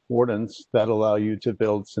classes of affordance that allow you to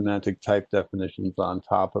build semantic type definitions on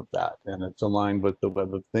top of that. And it's aligned with the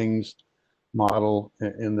Web of Things model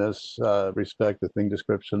in this respect, the thing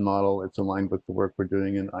description model. It's aligned with the work we're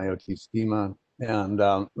doing in IoT schema. And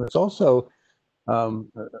it's also,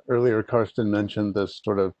 earlier Karsten mentioned this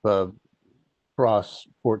sort of cross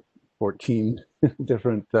 14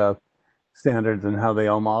 different standards and how they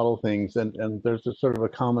all model things. And there's a sort of a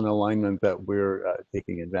common alignment that we're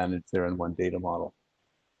taking advantage there in one data model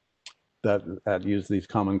that use these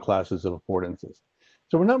common classes of affordances.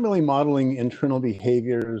 So we're not really modeling internal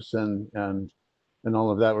behaviors and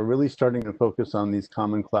all of that. We're really starting to focus on these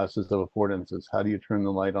common classes of affordances. How do you turn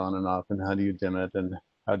the light on and off, and how do you dim it, and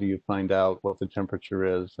how do you find out what the temperature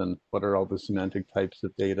is, and what are all the semantic types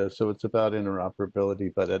of data? So it's about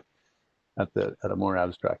interoperability, but at a more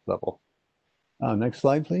abstract level. Next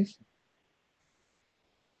slide, please.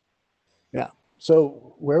 Yeah.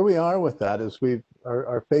 So where we are with that is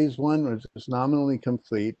our phase one is nominally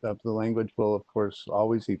complete. The language will, of course,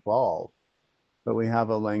 always evolve, but we have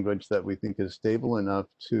a language that we think is stable enough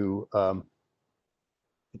to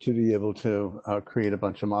be able to create a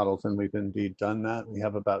bunch of models, and we've indeed done that. We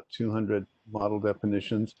have about 200 model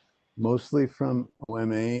definitions, mostly from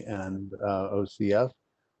OMA and OCF,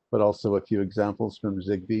 but also a few examples from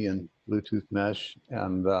Zigbee and Bluetooth Mesh,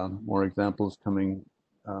 and more examples coming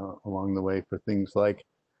along the way for things like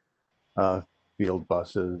field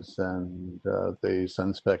buses and the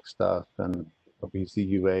SunSpec stuff and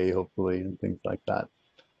BCUA, hopefully, and things like that.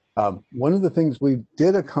 One of the things we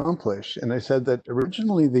did accomplish, and I said that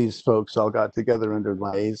originally these folks all got together under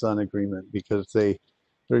liaison agreement because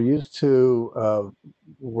they're used to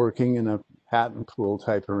working in a patent pool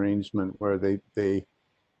type arrangement where they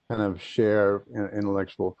kind of share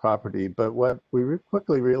intellectual property. But what we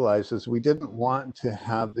quickly realized is we didn't want to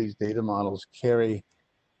have these data models carry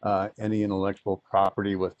any intellectual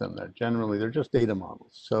property with them. They're just data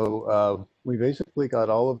models. So we basically got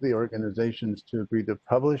all of the organizations to agree to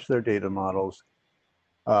publish their data models,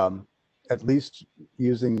 at least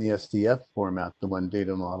using the SDF format, the one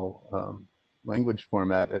data model language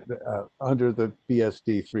format, under the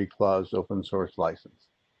BSD 3 clause open source license.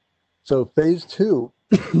 So phase two,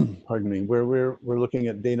 pardon me, where we're looking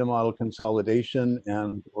at data model consolidation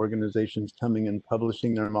and organizations coming and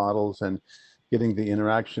publishing their models and getting the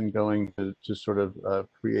interaction going to sort of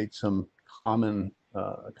create some common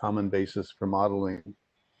basis for modeling.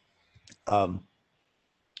 And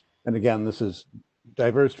again, this is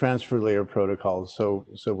diverse transfer layer protocols. So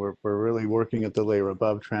we're really working at the layer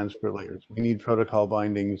above transfer layers. We need protocol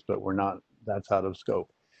bindings, but that's out of scope.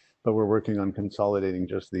 But we're working on consolidating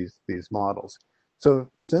just these models. So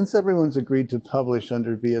since everyone's agreed to publish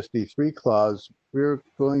under BSD 3 clause, we're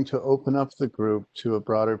going to open up the group to a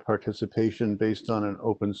broader participation based on an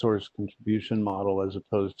open source contribution model as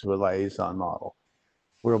opposed to a liaison model.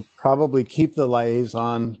 We'll probably keep the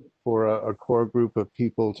liaison for a core group of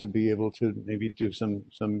people to be able to maybe do some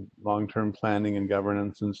long-term planning and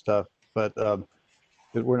governance and stuff, but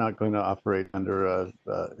we're not going to operate under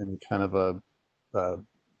any kind of a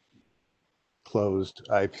closed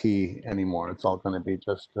IP anymore. It's all going to be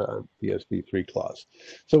just BSD 3 clause.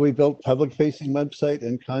 So we built public-facing website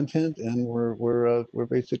and content, and we're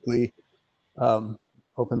basically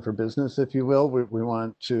open for business, if you will. We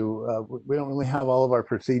want to. We don't really have all of our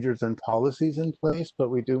procedures and policies in place, but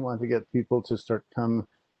we do want to get people to start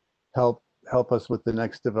help us with the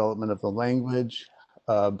next development of the language,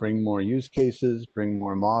 bring more use cases, bring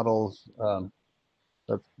more models.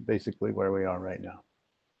 That's basically where we are right now.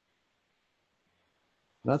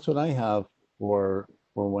 That's what I have for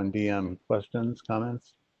 1DM. Questions,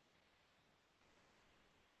 comments?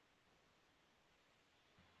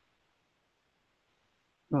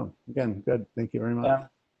 Oh, again, good. Thank you very much.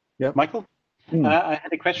 Yep. Michael, I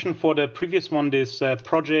had a question for the previous one, this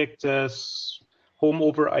project home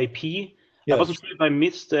over IP. Yes. I wasn't sure if I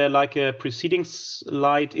missed like a preceding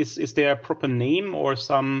slide. Is there a proper name or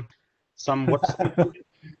some what's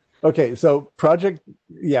Okay, so project,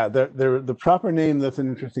 yeah, the proper name, that's an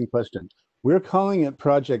interesting question. We're calling it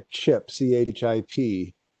Project CHIP,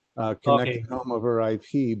 CHIP, connecting home over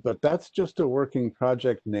IP, but that's just a working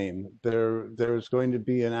project name. There's going to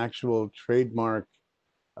be an actual trademark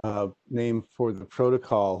name for the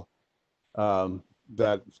protocol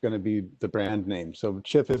that's going to be the brand name. So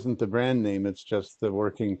CHIP isn't the brand name, it's just the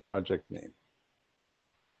working project name.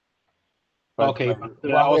 But Okay,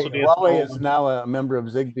 but also Huawei is now a member of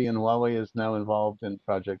Zigbee, and Huawei is now involved in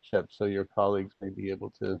Project CHIP, so your colleagues may be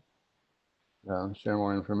able to share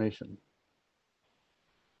more information.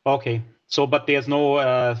 Okay, so but there's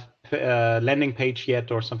no landing page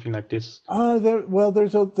yet or something like this? Well,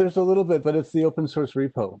 there's a little bit, but it's the open source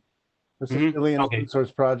repo. This is really an open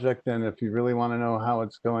source project, and if you really want to know how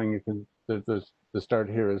it's going, you can. The start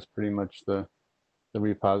here is pretty much the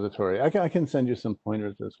repository. I can send you some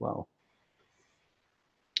pointers as well.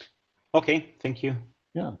 Okay, thank you.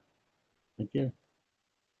 Yeah, thank you.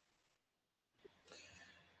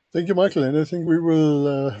 Thank you, Michael. And I think we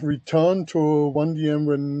will return to 1DM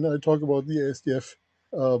when I talk about the ASDF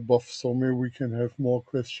buff. So maybe we can have more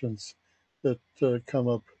questions that come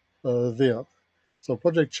up there. So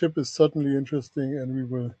Project CHIP is certainly interesting, and we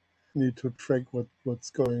will need to track what's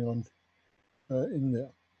going on in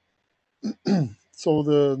there. So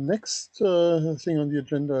the next thing on the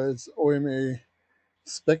agenda is OMA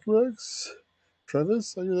SpecWorks.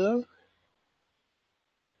 Travis, are you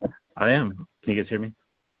there? I am. Can you guys hear me?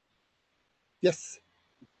 Yes.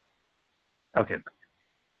 Okay,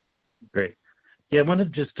 great. Yeah, I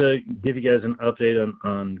wanted just to give you guys an update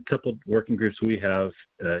on a couple of working groups we have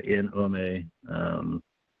in OMA.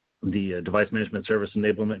 The Device Management Service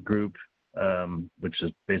Enablement Group, which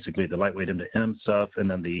is basically the lightweight M2M stuff, and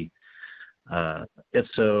then the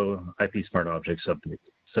ITSO IP Smart Object subgroup.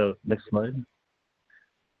 So next slide.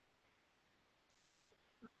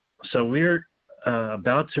 So we're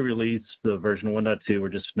about to release the version 1.2. We're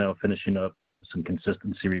just now finishing up some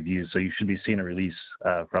consistency reviews. So you should be seeing a release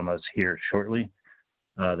from us here shortly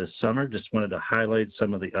this summer. Just wanted to highlight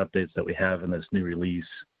some of the updates that we have in this new release.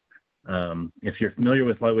 If you're familiar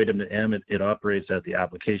with lightweight M2M, it operates at the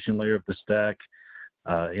application layer of the stack.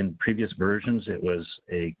 In previous versions, it was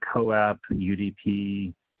a CoAP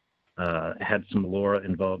UDP, had some LoRa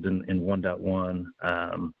involved in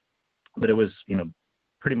 1.1, but it was,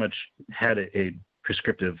 pretty much had a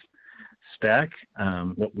prescriptive stack.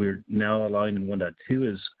 What we're now allowing in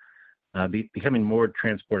 1.2 is becoming more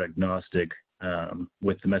transport agnostic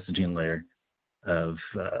with the messaging layer of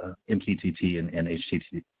MQTT and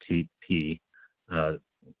HTTP.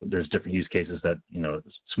 There's different use cases that,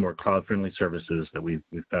 some more cloud-friendly services that we've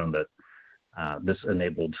found that this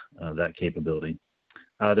enabled that capability.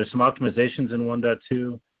 There's some optimizations in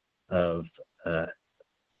 1.2 of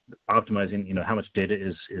optimizing, how much data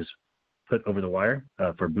is put over the wire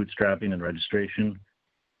for bootstrapping and registration,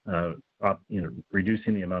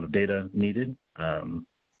 reducing the amount of data needed,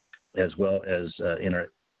 as well as in our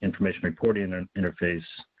information reporting interface.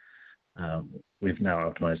 We've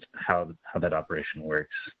now optimized how that operation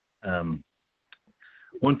works.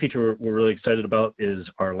 One feature we're really excited about is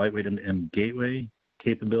our lightweight M2M gateway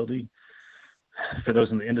capability. For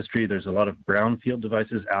those in the industry, there's a lot of brownfield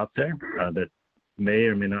devices out there that may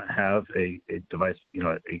or may not have a device,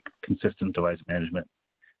 a consistent device management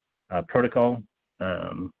protocol.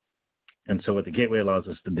 And so what the gateway allows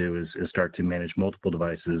us to do is start to manage multiple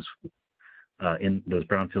devices in those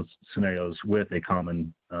brownfield scenarios with a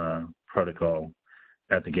common protocol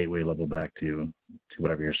at the gateway level back to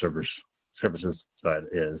whatever your services side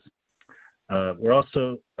is. We're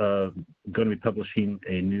also going to be publishing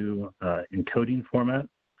a new encoding format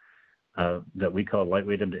that we call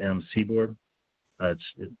lightweight M2M Seaboard.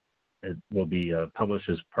 It will be published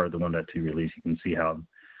as part of the 1.2 release. You can see how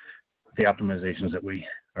the optimizations that we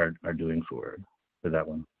are doing for that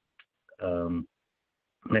one.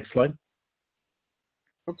 Next slide.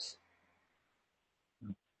 Oops.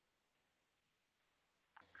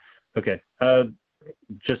 Okay.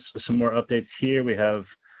 Just some more updates here. We have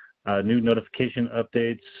new notification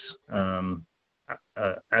updates,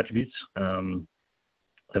 attributes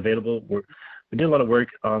available. We did a lot of work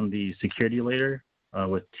on the security layer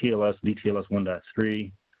with TLS, DTLS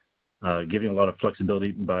 1.3, giving a lot of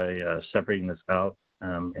flexibility by separating this out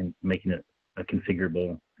and making it a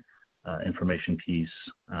configurable information piece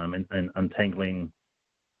and untangling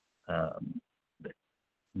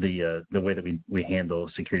the way that we handle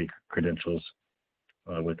security credentials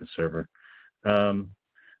with the server.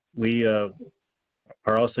 We are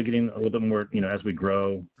also getting a little bit more, as we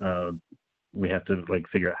grow, we have to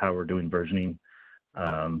figure out how we're doing versioning.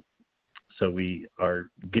 So we are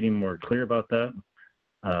getting more clear about that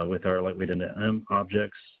with our lightweight M2M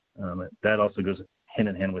objects. That also goes hand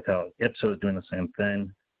in hand with how ITSO is doing the same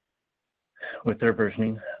thing. with their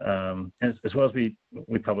versioning, as well as we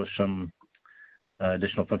published some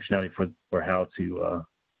additional functionality for how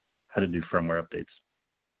to do firmware updates.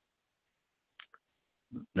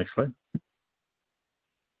 Next slide.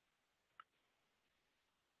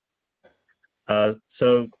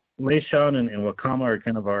 So Leishan and Wakama are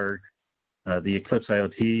kind of the Eclipse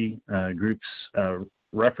IoT group's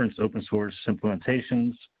reference open source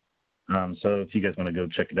implementations. So if you guys want to go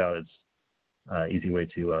check it out, it's an easy way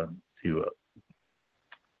to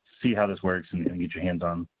see how this works and get your hands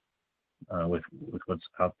on with what's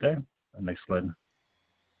out there. Next slide.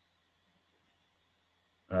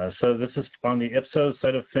 So this is on the IPSO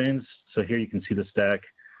side of things. So here you can see the stack.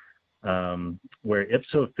 Where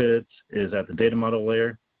IPSO fits is at the data model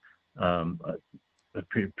layer. I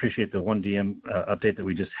appreciate the 1DM update that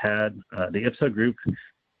we just had. The IPSO group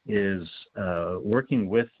is working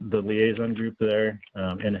with the liaison group there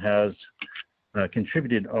and has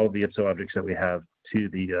contributed all the IPSO objects that we have to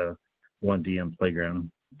the 1DM playground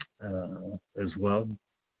as well.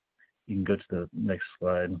 You can go to the next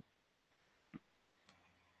slide.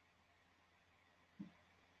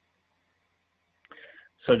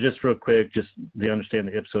 So just real quick, just to understand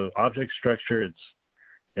the IPSO object structure,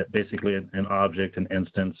 it's basically an object, an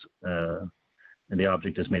instance, and the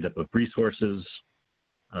object is made up of resources.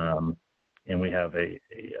 And we have a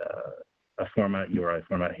format, URI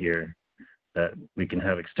format here, that we can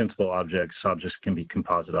have extensible objects. Objects can be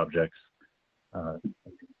composite objects.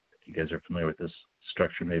 If you guys are familiar with this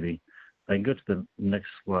structure, maybe. I can go to the next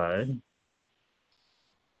slide.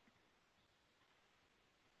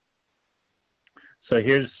 So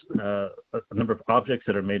here's a number of objects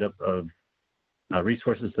that are made up of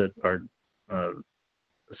resources that are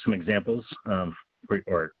some examples,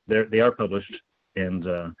 or they are published and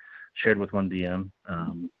shared with 1DM.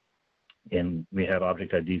 And we have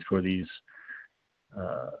object IDs for these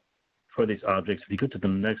objects. If you go to the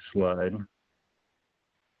next slide,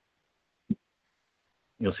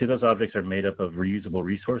 you'll see those objects are made up of reusable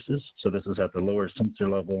resources. So this is at the lower sensor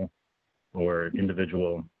level or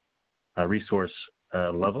individual resource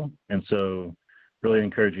level. And so really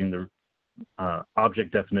encouraging the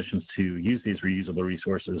object definitions to use these reusable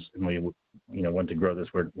resources, and we want to grow this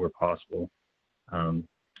where possible.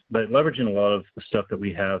 But leveraging a lot of the stuff that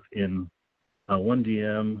we have in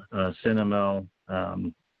 1DM, CNML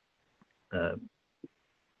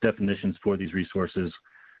definitions for these resources.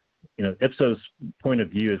 IPSO's point of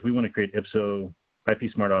view is we want to create IPSO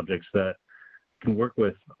IP smart objects that can work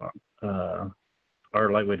with our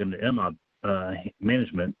lightweight M2M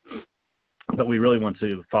management, but we really want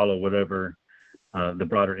to follow whatever the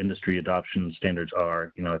broader industry adoption standards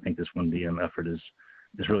are. I think this 1DM effort is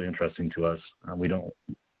really interesting to us. We don't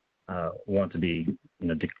want to be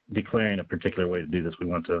declaring a particular way to do this. We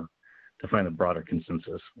want to find a broader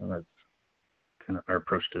consensus, and that's kind of our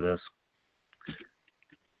approach to this.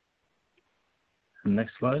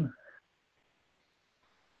 Next slide.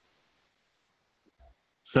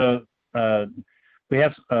 So we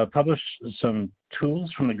have published some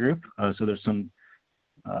tools from the group. So there's some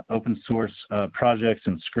open source projects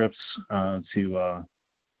and scripts to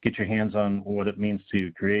get your hands on what it means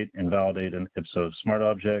to create and validate an IPSO smart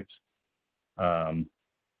object.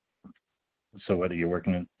 So whether you're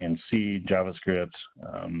working in C, JavaScript,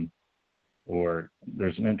 or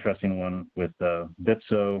there's an interesting one with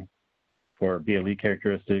BIPSO for BLE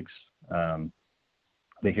characteristics.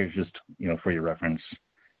 Here's just for your reference,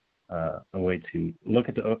 a way to look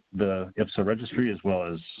at the IPSO registry as well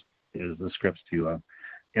as the scripts to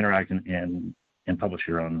interact and publish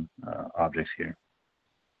your own objects here.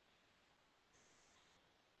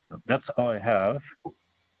 So that's all I have.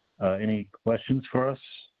 Any questions for us?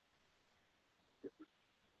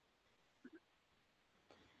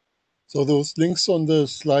 So those links on the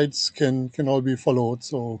slides can all be followed,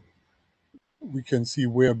 so we can see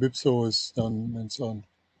where BIPSO is done and so on.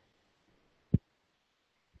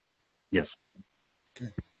 Yes.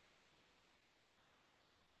 Okay.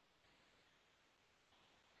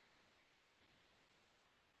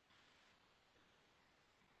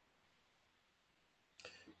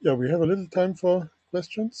 Yeah, we have a little time for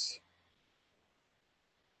questions.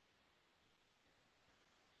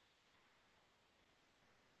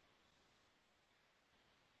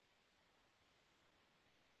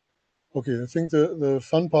 Okay, I think the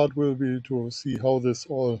fun part will be to see how this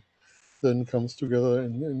all then comes together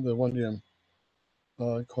in the 1DM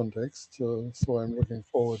context. So I'm looking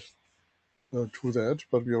forward to that.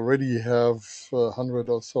 But we already have 100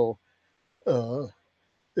 or so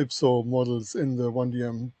IPSO models in the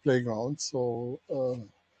 1DM playground. So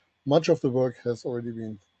much of the work has already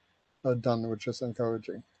been done, which is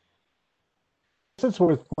encouraging. It's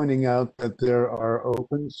worth pointing out that there are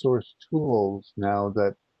open source tools now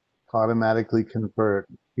that automatically convert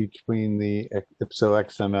between the IPSO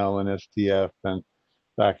XML and SDF and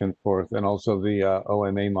back and forth, and also the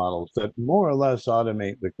OMA models that more or less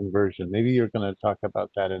automate the conversion. Maybe you're going to talk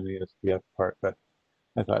about that in the SDF part, but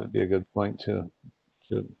I thought it'd be a good point to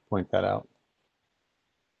point that out.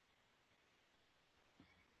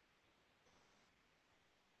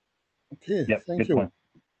 Okay, Yep, thank good you. point.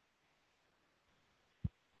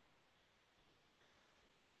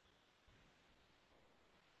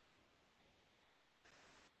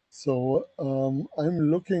 So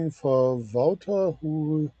I'm looking for Wouter,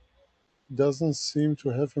 who doesn't seem to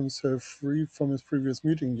have himself free from his previous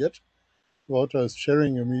meeting yet. Wouter is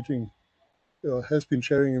sharing a meeting, has been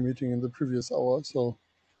sharing a meeting in the previous hour, so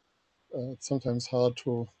it's sometimes hard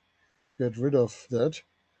to get rid of that.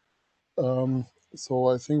 So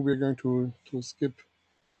I think we're going to skip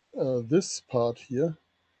this part here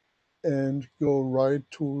and go right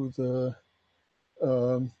to the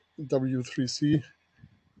W3C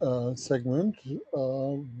segment,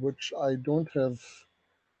 which I don't have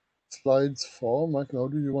slides for. Michael, how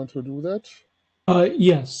do you want to do that?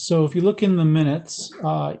 Yes, so if you look in the minutes,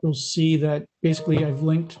 you'll see that basically I've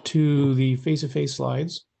linked to the face-to-face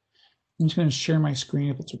slides. I'm just going to share my screen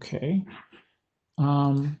if it's okay.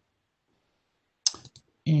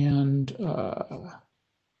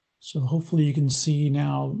 So hopefully you can see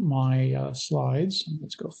now my slides.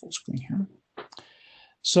 Let's go full screen here.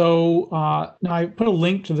 So now I put a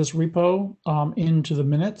link to this repo into the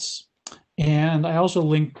minutes, and I also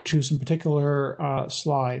linked to some particular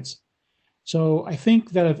slides. So I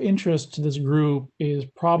think that of interest to this group is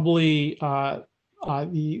probably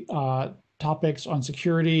the topics on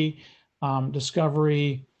security,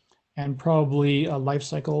 discovery, and probably a life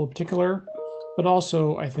cycle in particular, but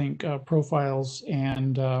also I think profiles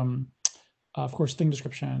and of course thing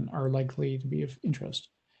description are likely to be of interest.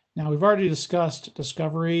 Now we've already discussed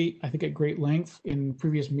discovery, I think at great length in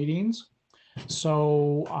previous meetings.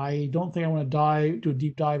 So I don't think I want to do a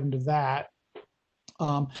deep dive into that.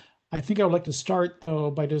 I think I would like to start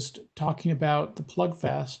though by just talking about the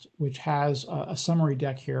Plugfest, which has a summary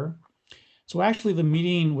deck here. So actually the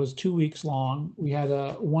meeting was 2 weeks long. We had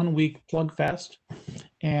a 1 week Plugfest,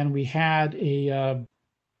 and we had a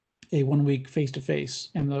 1 week face-to-face.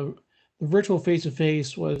 And the virtual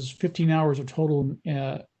face-to-face was 15 hours of total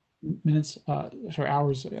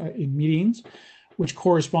hours in meetings, which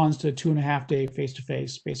corresponds to a 2.5 day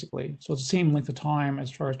face-to-face basically. So it's the same length of time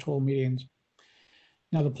as far as total meetings.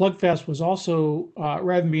 Now the Plugfest was also,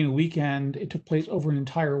 rather than being a weekend, it took place over an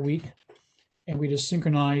entire week, and we just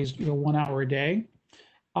synchronized 1 hour a day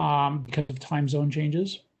because of time zone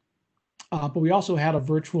changes. But we also had a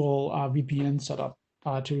virtual VPN set up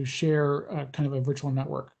to share kind of a virtual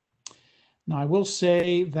network. Now I will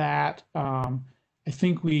say that I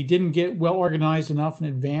think we didn't get well organized enough in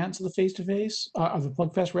advance of the face-to-face, of the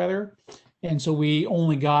Plugfest rather, and so we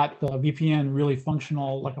only got the VPN really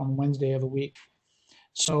functional like on Wednesday of the week.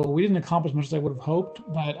 So we didn't accomplish much as I would have hoped,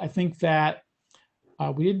 but I think that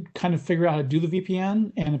we did kind of figure out how to do the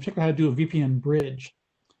VPN, and in particular how to do a VPN bridge.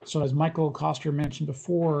 So as Michael Koster mentioned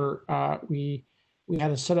before, we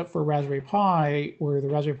had a setup for Raspberry Pi where the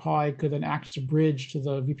Raspberry Pi could then act as a bridge to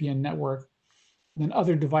the VPN network. And then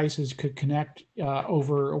other devices could connect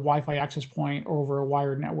over a Wi-Fi access point or over a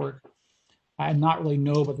wired network and not really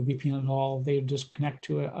know about the VPN at all. They would just connect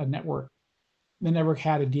to a network. The network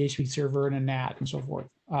had a DHCP server and a NAT and so forth,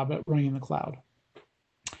 but running in the cloud.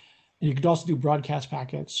 And you could also do broadcast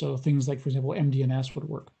packets, so things like, for example, MDNS would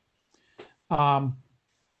work.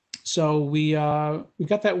 So we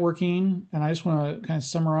got that working, and I just want to kind of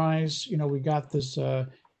summarize. We got this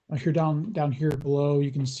here down here below.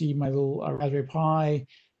 You can see my little Raspberry Pi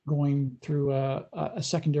going through a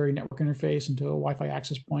secondary network interface into a Wi-Fi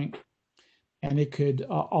access point, and it could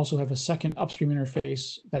also have a second upstream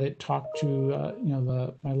interface that it talked to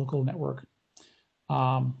my local network.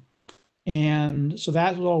 And so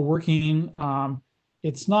that was all working.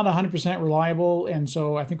 It's not 100% reliable, and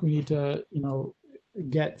so I think we need to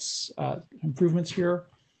get improvements here.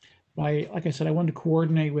 Like I said, I wanted to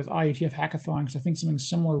coordinate with IETF Hackathon because I think something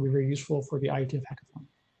similar would be very useful for the IETF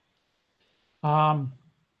Hackathon.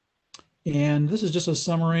 And this is just a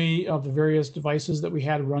summary of the various devices that we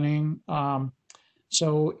had running.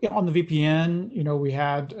 So on the VPN, we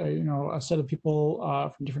had a set of people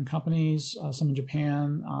from different companies, some in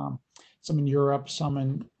Japan, some in Europe, some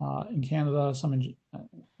in Canada, some in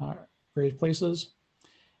various places.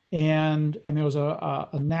 And there was a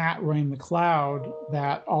NAT running the cloud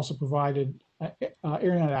that also provided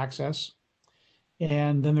internet access.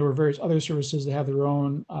 And then there were various other services that have their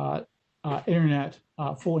own internet,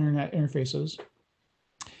 full internet interfaces.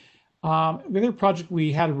 The other project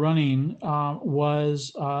we had running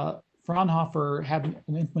was Fraunhofer had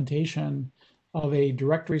an implementation of a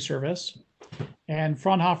directory service, and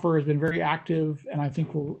Fraunhofer has been very active, and I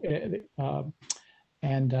think will,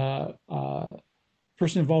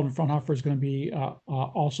 person involved in Fraunhofer is going to be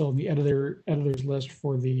also on the editors list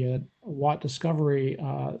for the Watt Discovery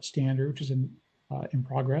standard, which is in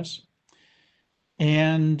progress.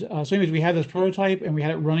 And so anyways, we had this prototype and we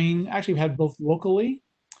had it running, actually we had both locally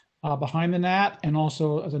behind the NAT and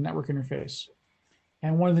also as a network interface.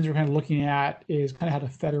 And one of the things we're kind of looking at is kind of how to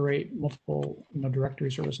federate multiple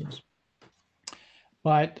directory services.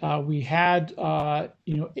 But we had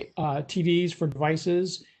TDs for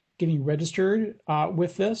devices getting registered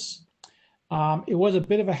with this. It was a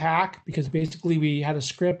bit of a hack because basically we had a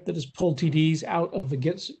script that just pulled TDs out of the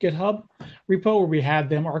GitHub repo where we had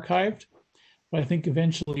them archived. But I think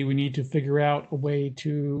eventually we need to figure out a way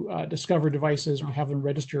to discover devices or have them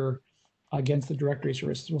register against the directory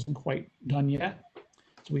service. This wasn't quite done yet.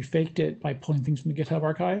 So we faked it by pulling things from the GitHub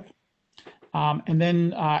archive. And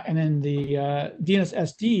then the DNS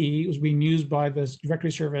SD was being used by this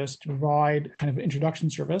directory service to provide kind of an introduction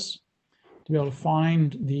service to be able to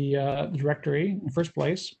find the directory in the first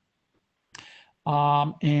place.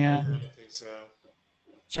 I think so.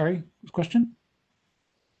 Sorry, question?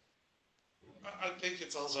 I think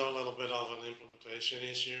it's also a little bit of an implementation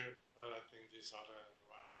issue. I think these are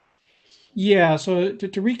Yeah, so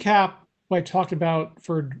to recap what I talked about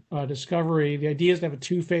for discovery, the idea is to have a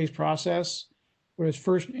two-phase process where there's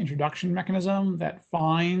first an introduction mechanism that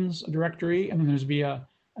finds a directory, and then there's be a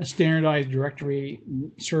standardized directory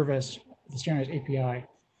service, the standardized API.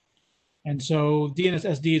 And so DNS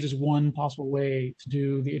SD is just one possible way to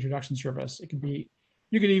do the introduction service. It could be,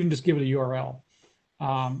 you could even just give it a URL.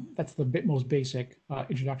 That's the most basic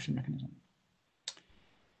introduction mechanism.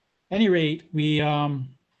 At any rate, we do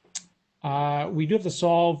have to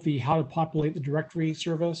solve the how to populate the directory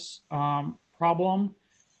service problem.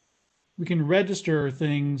 We can register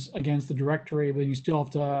things against the directory, but you still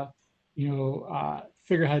have to,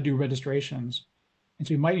 figure out how to do registrations. And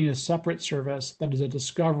so you might need a separate service that is a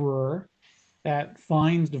discoverer that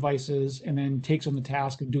finds devices and then takes on the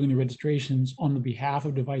task of doing the registrations on the behalf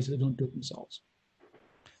of devices that don't do it themselves.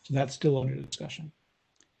 So that's still under discussion.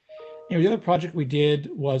 The other project we did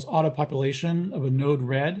was auto population of a node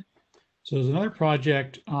red. So there's another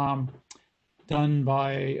project done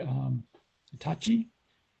by Hitachi,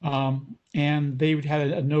 and they had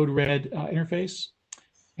a node red interface.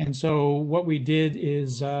 And so what we did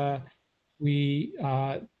is we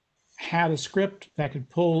had a script that could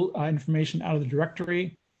pull information out of the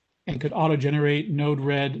directory and could auto-generate node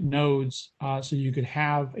red nodes, so you could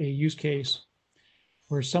have a use case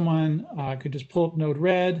where someone could just pull up node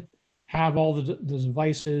red, have all the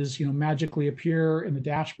devices magically appear in the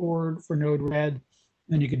dashboard for node red, and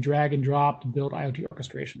then you could drag and drop to build IoT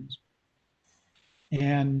orchestrations.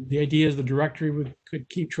 And the idea is the directory could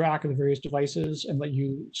keep track of the various devices and let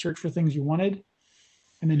you search for things you wanted,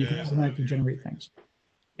 and then you can automatically generate things.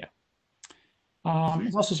 Yeah.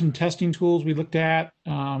 There's also some testing tools we looked at.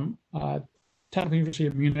 Technical University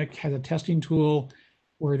of Munich has a testing tool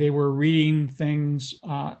where they were reading things,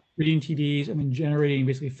 reading TDs, and then generating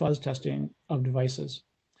basically fuzz testing of devices.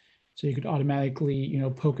 So you could automatically,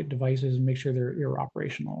 poke at devices and make sure they're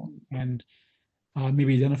operational, and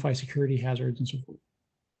maybe identify security hazards and so forth.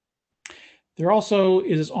 There also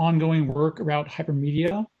is this ongoing work about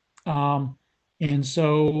hypermedia. And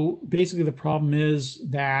so basically the problem is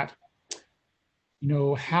that,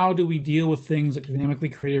 how do we deal with things like dynamically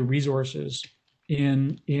created resources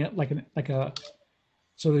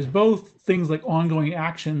so there's both things like ongoing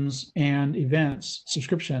actions and events,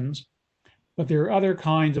 subscriptions, but there are other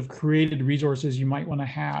kinds of created resources you might want to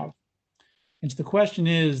have. And so the question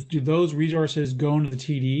is, do those resources go into the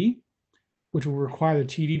TD, which will require the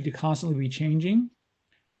TD to constantly be changing?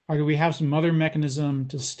 Or do we have some other mechanism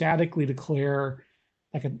to statically declare,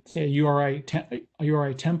 like say a URI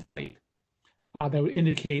template that would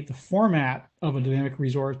indicate the format of a dynamic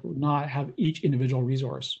resource, but would not have each individual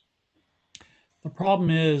resource? The problem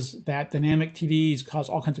is that dynamic TDs cause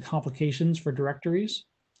all kinds of complications for directories,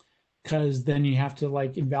 because then you have to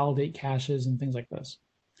invalidate caches and things like this.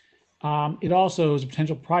 It also is a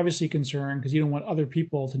potential privacy concern because you don't want other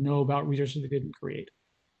people to know about resources they didn't create.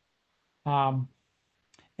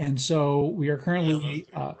 And so we are currently,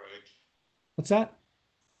 what's that?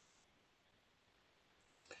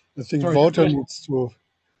 I think Wouter needs to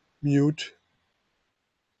mute.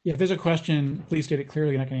 Yeah, if there's a question, please state it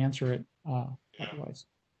clearly and I can answer it otherwise.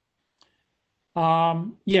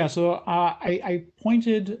 Yeah, so I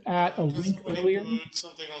pointed at a Can link somebody earlier. put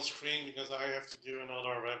something on screen because I have to do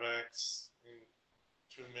another WebEx in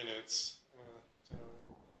 2 minutes.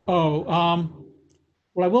 Oh,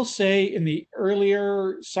 what I will say in the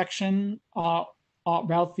earlier section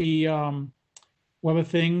about the Web of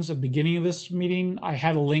Things at the beginning of this meeting, I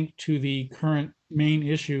had a link to the current main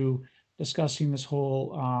issue discussing this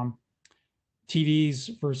whole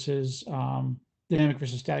TDs versus dynamic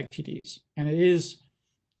versus static TDs. And it is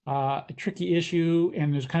a tricky issue,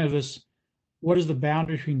 and there's kind of this, what is the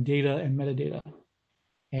boundary between data and metadata?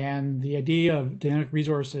 And the idea of dynamic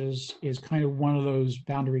resources is kind of one of those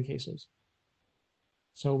boundary cases.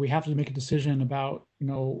 So we have to make a decision about,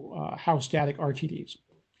 how static are TDs.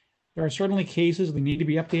 There are certainly cases that need to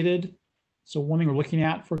be updated. So one thing we're looking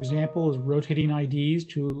at, for example, is rotating IDs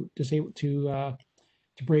to disable to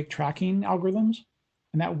break tracking algorithms,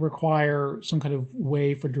 and that would require some kind of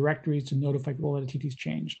way for directories to notify people that a TD's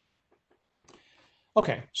changed.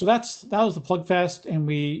 Okay, so that was the Plug Fest, and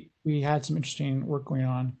we had some interesting work going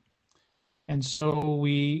on, and so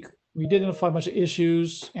we did identify a bunch of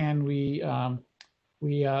issues, and we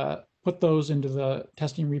put those into the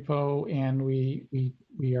testing repo, and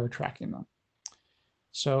we are tracking them.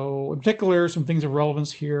 So in particular, some things of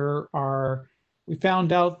relevance here are, we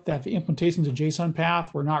found out that the implementations of JSON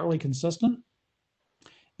path were not really consistent.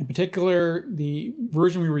 In particular, the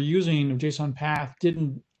version we were using of JSON path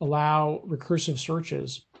didn't allow recursive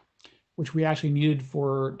searches, which we actually needed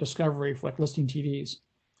for discovery, for like listing TDs.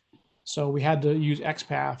 So we had to use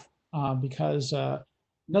XPath because it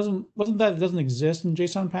wasn't that it doesn't exist in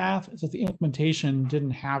JSON path, it's that the implementation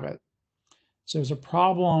didn't have it. So there's a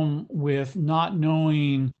problem with not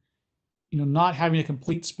knowing, not having a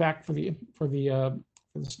complete spec for the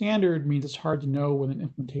standard means it's hard to know when an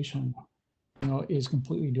implementation, is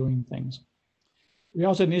completely doing things. We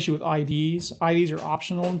also had an issue with IDs. IDs are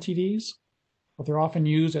optional in TDs, but they're often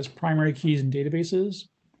used as primary keys in databases.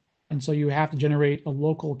 And so you have to generate a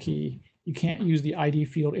local key. You can't use the ID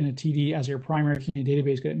field in a TD as your primary key in a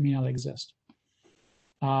database because it may not exist.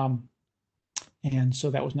 And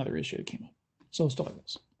so that was another issue that came up. So stuff like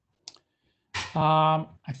this. I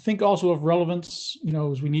think also of relevance,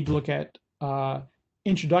 is we need to look at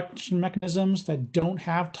introduction mechanisms that don't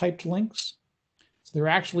have typed links. So there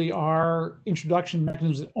actually are introduction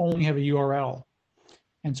mechanisms that only have a URL.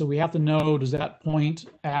 And so we have to know, does that point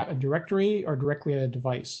at a directory or directly at a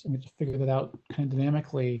device? And we have to figure that out kind of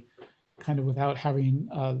dynamically, kind of without having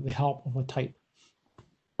the help of a type.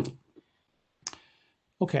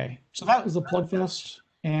 Okay, so that was the Plugfest.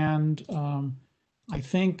 And I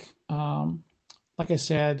think, like I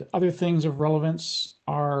said, other things of relevance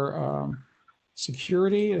are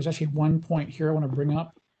security. There's actually one point here I want to bring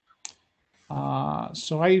up.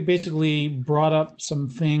 So I basically brought up some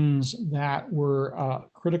things that were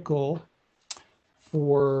critical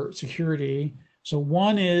for security. So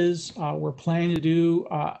one is we're planning to do,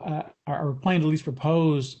 or planning to at least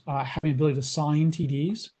propose having the ability to sign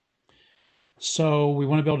TDs. So we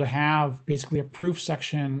want to be able to have basically a proof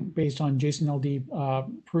section based on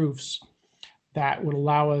JSON-LD proofs that would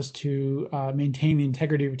allow us to maintain the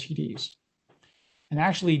integrity of TDs. And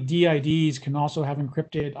actually, DIDs can also have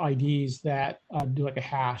encrypted IDs that do like a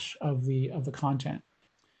hash of the content,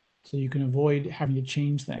 so you can avoid having to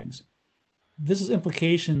change things. This has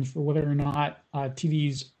implications for whether or not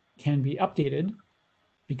TDs can be updated,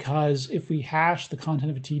 because if we hash the content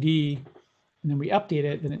of a TD and then we update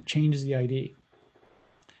it, then it changes the ID.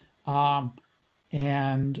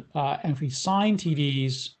 And if we sign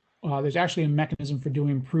TDs, there's actually a mechanism for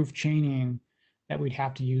doing proof chaining that we'd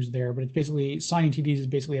have to use there, but it's basically, signing TDs is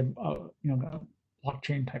basically a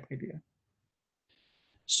blockchain type idea.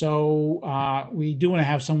 So we do want to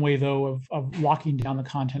have some way though of locking down the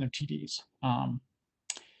content of TDs.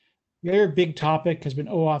 The other big topic has been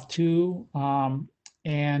OAuth 2,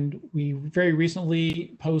 and we very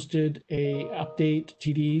recently posted a update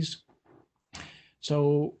to TDs.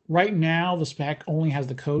 So right now the spec only has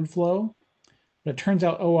the code flow, but it turns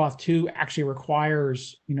out OAuth 2 actually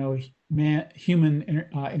requires, human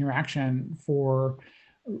interaction for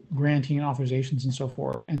granting authorizations and so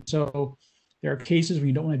forth. And so there are cases where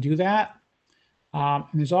you don't want to do that. And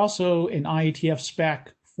there's also an IETF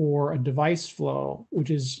spec for a device flow, which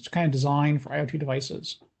is kind of designed for IoT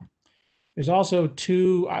devices. There's also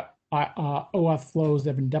two OAuth flows that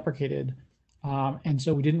have been deprecated. And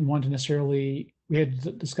so we didn't want to necessarily, we had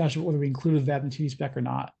a discussion whether we included that in the TD spec or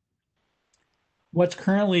not. What's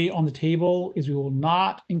currently on the table is we will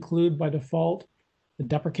not include by default the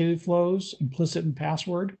deprecated flows, implicit and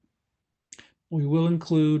password. We will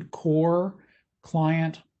include core,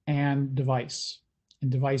 client, and device.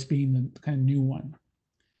 and device being the kind of new one.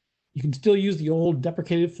 You can still use the old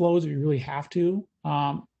deprecated flows if you really have to,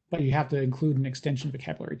 but you have to include an extension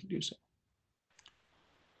vocabulary to do so.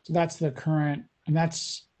 So that's the current, and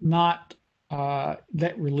that's not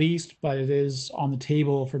that released, but it is on the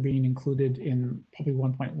table for being included in probably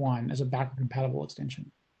 1.1 as a backward compatible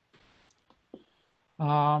extension.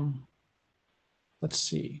 Let's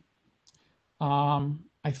see.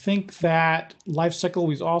 I think that lifecycle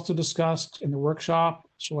was also discussed in the workshop,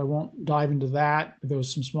 so I won't dive into that. There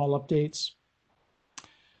was some small updates.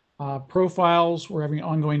 Profiles, we're having an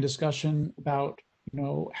ongoing discussion about,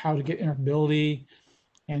 how to get interoperability,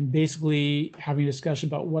 and basically having a discussion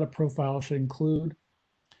about what a profile should include.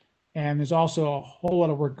 And there's also a whole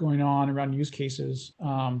lot of work going on around use cases.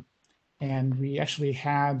 And we actually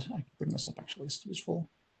had, I can bring this up actually, it's useful.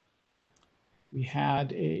 We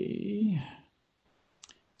had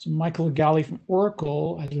so Michael Galli from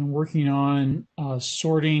Oracle has been working on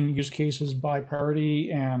sorting use cases by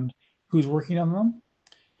priority and who's working on them.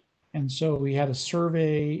 And so we had a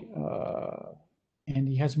survey, and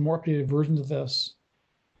he has more updated versions of this.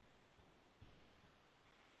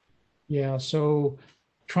 Yeah, so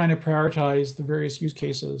trying to prioritize the various use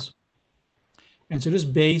cases. And so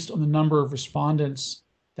just based on the number of respondents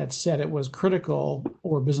that said it was critical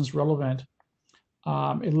or business relevant,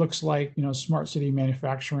 it looks like, smart city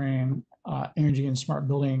manufacturing, energy and smart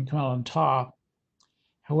building come out on top.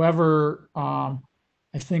 However, I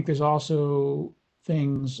think there's also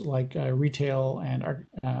things like retail and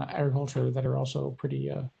agriculture that are also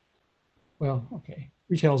pretty, well, okay.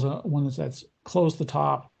 Retail is one that's close to the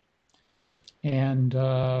top. And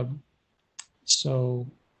so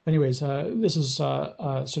anyways, this is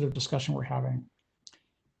a sort of discussion we're having.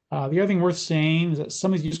 The other thing worth saying is that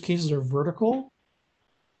some of these use cases are vertical,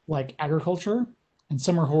 like agriculture, and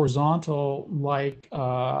some are horizontal, like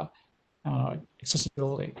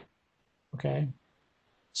accessibility. Okay,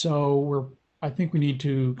 so I think we need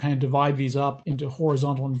to kind of divide these up into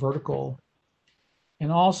horizontal and vertical.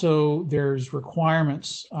 And also there's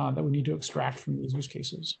requirements that we need to extract from these use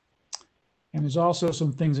cases. And there's also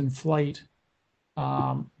some things in flight.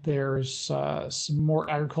 There's some more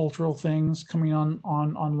agricultural things coming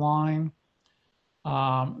online.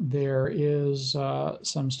 There is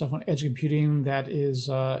some stuff on edge computing that is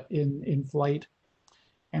in flight.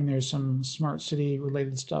 And there's some smart city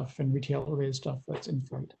related stuff and retail related stuff that's in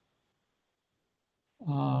flight.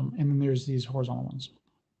 And then there's these horizontal ones.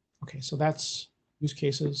 Okay, so that's use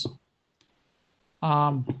cases.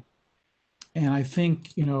 And I think,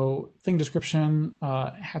 thing description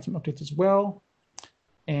had some updates as well.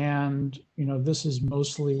 And, this is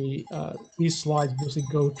mostly, these slides mostly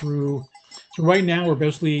go through. So right now we're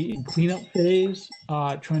basically in cleanup phase,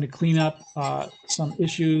 trying to clean up some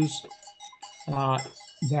issues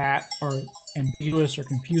that are ambiguous or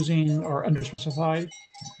confusing or underspecified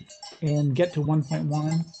and get to 1.1.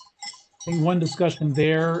 I think one discussion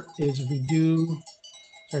there is if we do,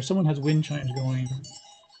 sorry, someone has wind chimes going.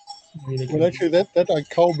 Well, actually, that are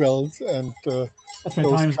cowbells, and those come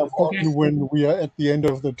on when we are at the end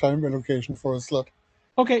of the time allocation for a slot.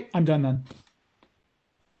 Okay, I'm done then.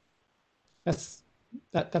 That's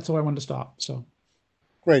all I wanted to stop. So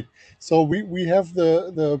great. So we have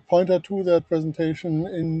the pointer to that presentation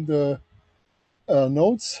in the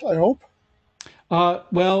notes, I hope.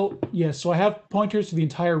 Well, yes. So I have pointers to the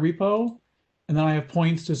entire repo, and then I have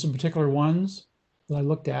points to some particular ones that I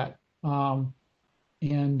looked at.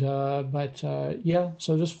 Yeah,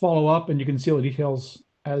 so just follow up and you can see all the details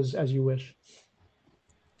as you wish.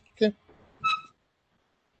 Okay.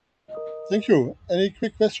 Thank you. Any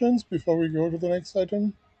quick questions before we go to the next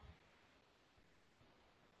item?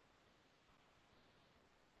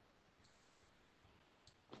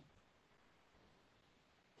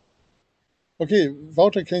 Okay,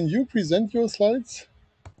 Wouter, can you present your slides?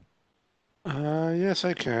 Yes,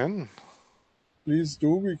 I can. Please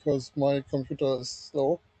do, because my computer is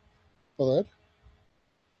slow for that.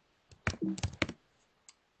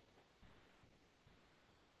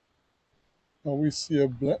 Now we see a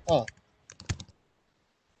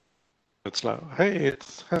It's slow. Hey,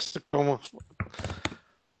 it has to come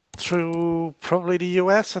through probably the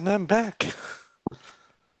US and then back.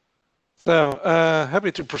 So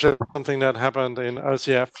happy to present something that happened in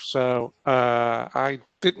OCF. So I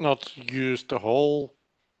did not use the whole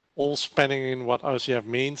all spanning in what OCF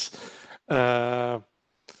means. And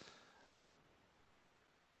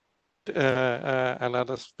that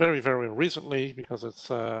is very, very recently, because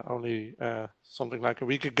it's only something like a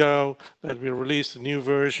week ago that we released a new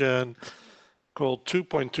version called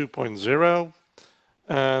 2.2.0.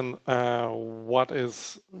 And what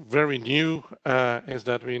is very new is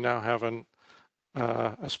that we now have an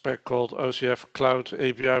a spec called OCF Cloud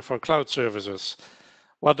API for Cloud Services.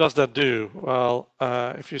 What does that do? Well,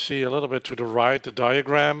 if you see a little bit to the right, the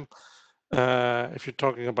diagram, if you're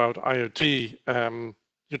talking about IoT,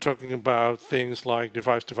 you're talking about things like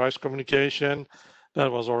device-to-device communication.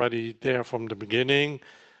 That was already there from the beginning.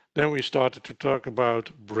 Then we started to talk about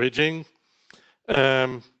bridging.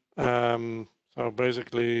 So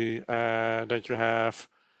basically that you have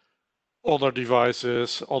other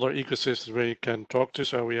devices, other ecosystems where you can talk to.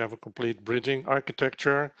 So we have a complete bridging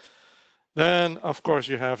architecture. Then, of course,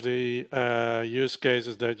 you have the use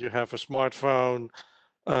cases that you have a smartphone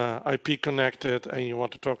IP connected and you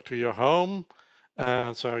want to talk to your home.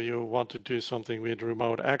 And so you want to do something with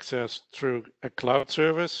remote access through a cloud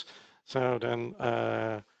service. So then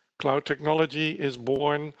cloud technology is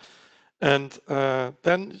born. And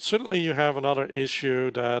then certainly you have another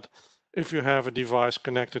issue that if you have a device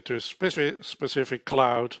connected to a specific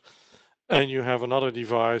cloud and you have another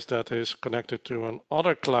device that is connected to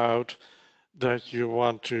another cloud, that you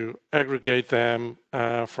want to aggregate them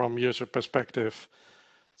from user perspective.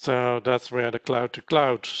 So that's where the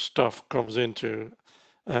cloud-to-cloud stuff comes into.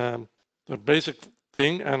 The basic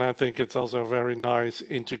thing, and I think it's also a very nice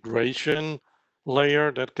integration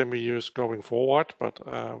layer that can be used going forward, but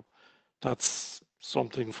that's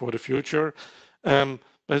something for the future.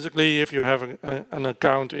 Basically, if you have an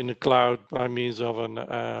account in the cloud by means of an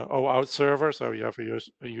OAuth server, so you have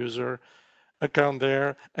a user account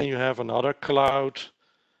there, and you have another cloud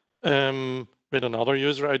with another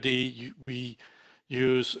user ID, we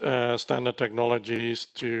use standard technologies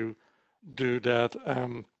to do that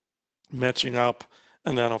matching up.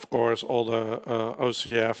 And then, of course, all the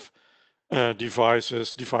OCF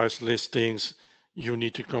devices, device listings, you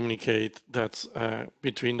need to communicate that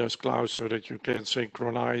between those clouds so that you can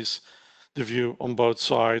synchronize the view on both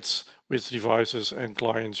sides with devices and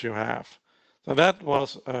clients you have. So that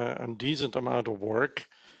was a decent amount of work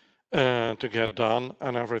to get done,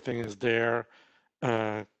 and everything is there.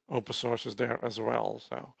 Open source is there as well.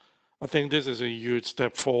 So I think this is a huge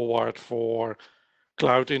step forward for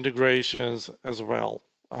cloud integrations as well.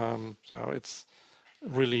 So it's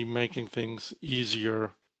really making things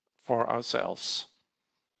easier for ourselves.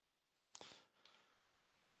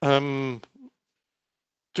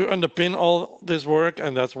 To underpin all this work,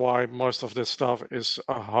 and that's why most of this stuff is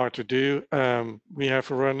hard to do, we have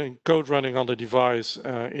code running on the device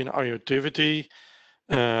in IETF.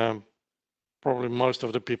 Probably most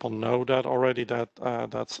of the people know that already, that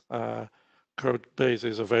that's code base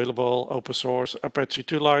is available, open source, Apache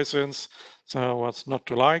 2 license, so what's not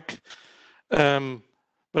to like.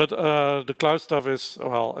 But the cloud stuff is,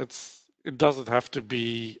 well, it doesn't have to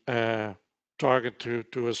be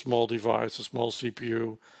targeted to a small device, a small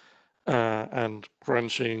CPU, and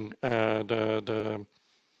crunching the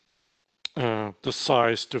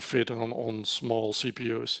size to fit on small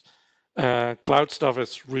CPUs. Cloud stuff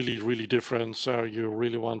is really different, so you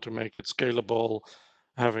really want to make it scalable,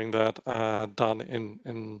 having that done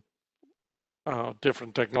in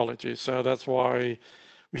different technologies. So that's why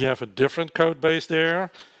we have a different code base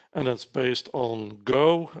there, and it's based on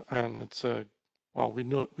Go, and it's well,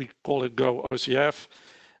 we call it Go OCF,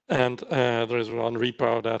 and there is one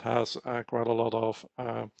repo that has quite a lot of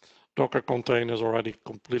Docker containers already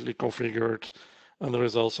completely configured, and there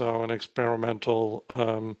is also an experimental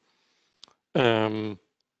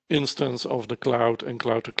instance of the cloud and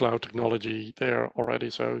cloud-to-cloud technology there already.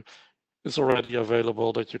 So it's already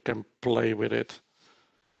available that you can play with it.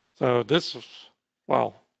 So this,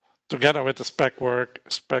 well, together with the spec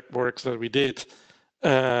works that we did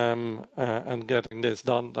and getting this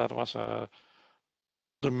done, that was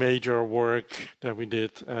the major work that we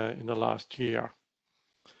did in the last year.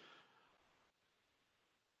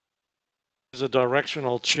 There's a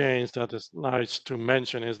directional change that is nice to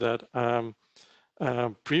mention is that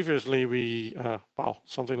previously we, well,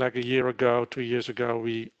 something like a year ago, 2 years ago,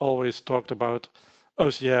 we always talked about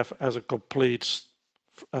OCF as a complete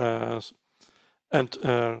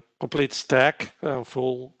complete stack,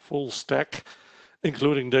 full stack,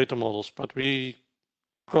 including data models. But we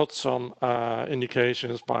got some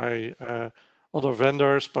indications by other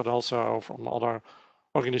vendors, but also from other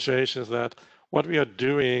organizations that what we are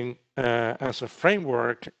doing as a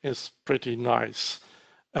framework is pretty nice.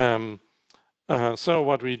 So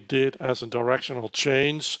what we did as a directional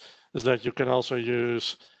change is that you can also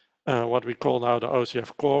use what we call now the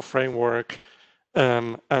OCF core framework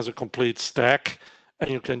as a complete stack, and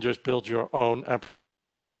you can just build your own app,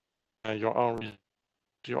 your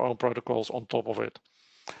own protocols on top of it.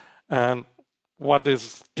 And what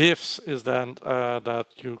this gives is then that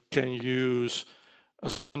you can use a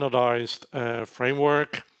standardized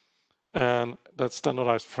framework, and that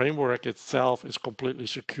standardized framework itself is completely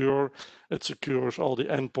secure. It secures all the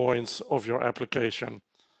endpoints of your application.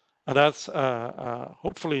 And that's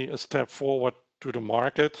hopefully a step forward to the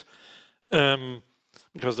market,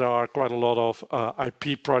 because there are quite a lot of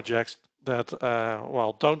IP projects that,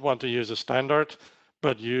 well, don't want to use a standard,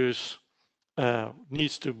 but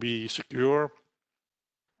needs to be secure.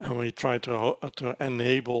 And we try to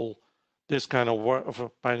enable this kind of work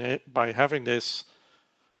by having this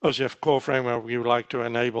OCF core framework. We would like to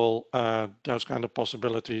enable those kind of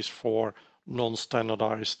possibilities for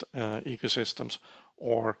non-standardized ecosystems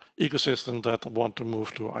or ecosystems that want to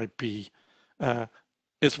move to IP.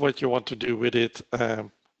 It's what you want to do with it,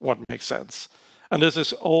 what makes sense. And this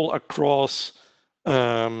is all across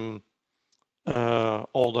all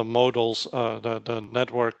the models, the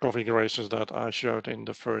network configurations that I showed in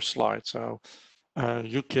the first slide. So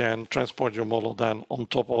you can transport your model then on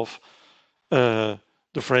top of the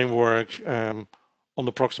framework on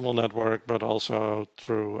the proximal network, but also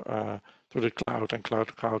through the cloud and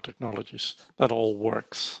cloud-to-cloud technologies. That all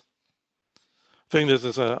works. I think this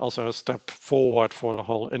is also a step forward for the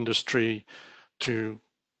whole industry to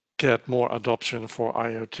get more adoption for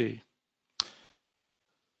IoT.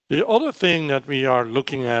 The other thing that we are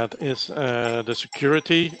looking at is the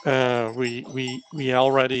security. We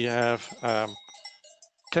already have.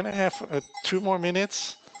 Can I have 2 more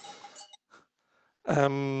minutes?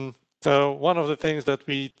 So one of the things that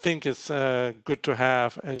we think is good to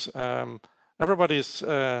have is everybody's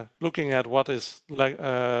looking at what is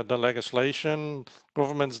the legislation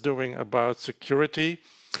government's doing about security.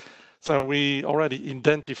 So we already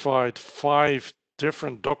identified 5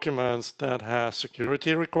 different documents that have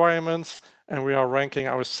security requirements, and we are ranking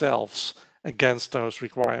ourselves against those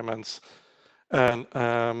requirements. And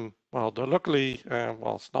well, luckily,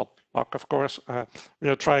 well, it's not luck, of course. We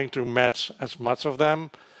are trying to match as much of them.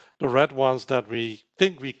 The red ones that we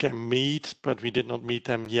think we can meet, but we did not meet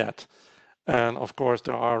them yet. And of course,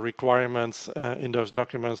 there are requirements in those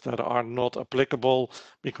documents that are not applicable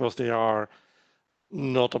because they are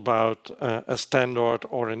not about a standard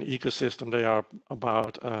or an ecosystem. They are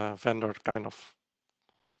about vendor kind of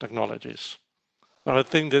technologies. So I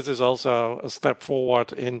think this is also a step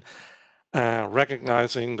forward in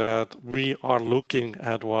recognizing that we are looking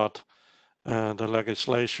at what the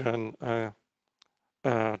legislation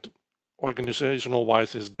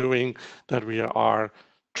organizational-wise is doing, that we are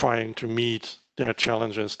trying to meet their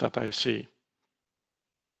challenges that I see.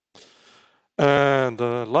 And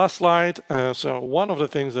the last slide. So one of the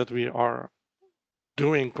things that we are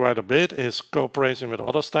doing quite a bit is cooperation with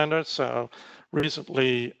other standards. So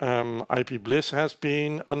recently, IP Bliss has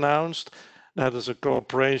been announced. That is a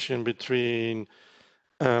cooperation between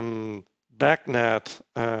BACnet,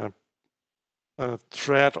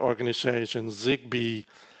 thread organization, Zigbee,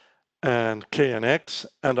 and KNX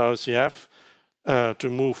and OCF to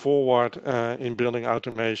move forward in building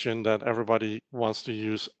automation that everybody wants to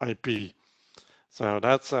use IP. So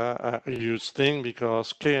that's a huge thing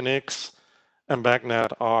because KNX and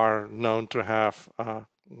BACnet are known to have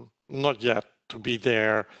not yet to be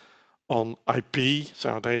there on IP.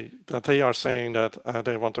 So they are saying that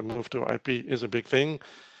they want to move to IP is a big thing.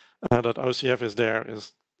 That OCF is there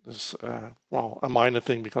is well, a minor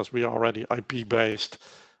thing because we are already IP based.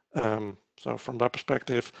 So from that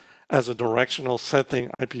perspective, as a directional setting,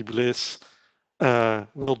 IP Bliss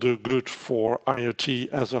will do good for IoT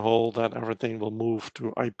as a whole, that everything will move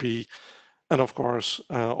to IP. And of course,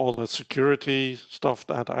 all the security stuff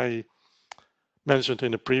that I mentioned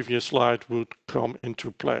in the previous slide would come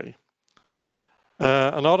into play.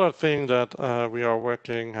 Another thing that we are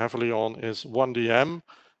working heavily on is 1DM.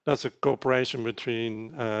 That's a cooperation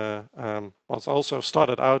between, what's also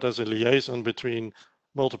started out as a liaison between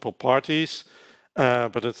multiple parties,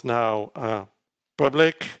 but it's now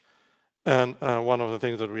public. And one of the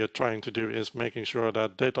things that we are trying to do is making sure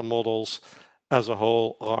that data models as a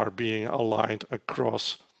whole are being aligned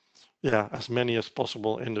across, as many as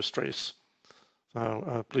possible industries.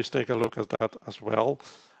 So please take a look at that as well.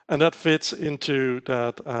 And that fits into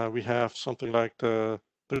that we have something like the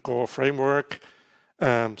core framework,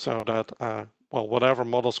 so that, well, whatever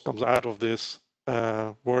models comes out of this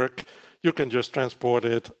work, you can just transport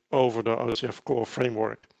it over the OCF core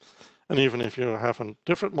framework. And even if you have a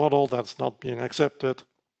different model that's not being accepted,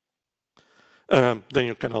 then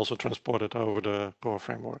you can also transport it over the core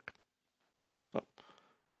framework. So,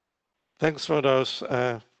 thanks for those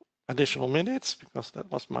additional minutes, because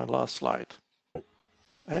that was my last slide.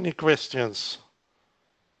 Any questions?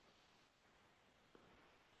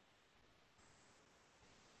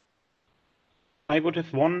 I would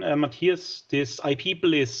have one, Matthias, this IP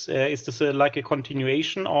Bliss, is this like a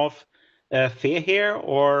continuation of Fairhair,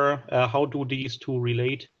 or how do these two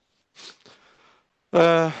relate?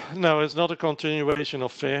 No, it's not a continuation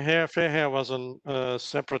of Fairhair. Fairhair was a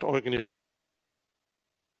separate organization,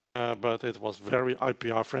 but it was very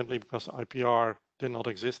IPR friendly because IPR did not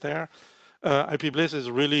exist there. IP Bliss is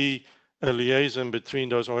really a liaison between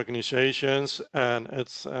those organizations, and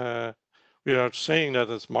it's we are saying that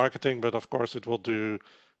it's marketing, but of course it will do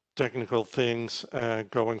technical things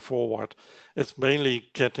going forward. It's mainly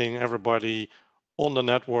getting everybody on the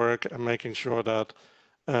network and making sure that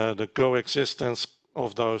the coexistence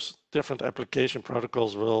of those different application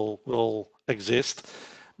protocols will exist,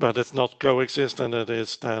 but it's not coexistent. It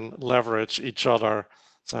is then leverage each other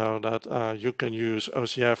so that you can use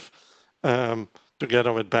OCF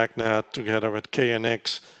together with BACnet, together with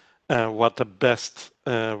KNX, what the best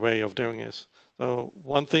way of doing is. So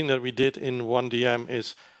one thing that we did in 1DM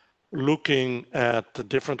is looking at the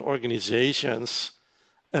different organizations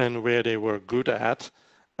and where they were good at.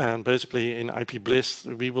 And basically in IP Bliss,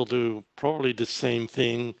 we will do probably the same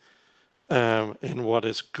thing in what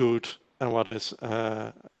is good and what is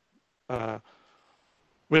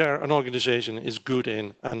where an organization is good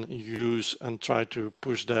in, and use and try to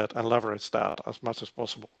push that and leverage that as much as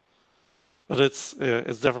possible. But it's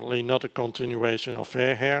definitely not a continuation of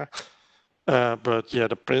Fairhair. But yeah,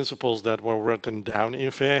 the principles that were written down in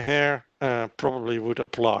Fairhair probably would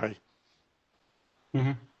apply.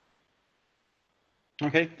 Mm-hmm.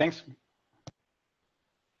 Okay, thanks.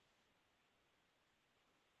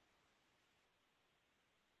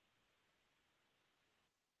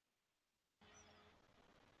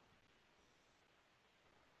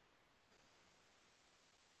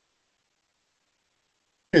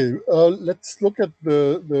 Okay, let's look at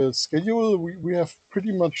the schedule. We have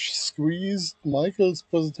pretty much squeezed Michael's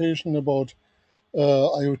presentation about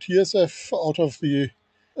IOTSF out of the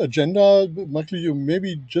agenda. Michael, you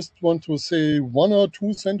maybe just want to say one or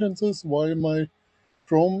two sentences while my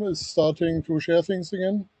Chrome is starting to share things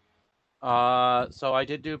again? So I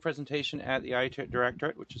did do a presentation at the IETF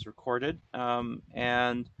Directorate, which is recorded,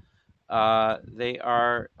 and they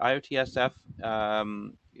are, IOTSF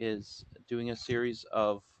is doing a series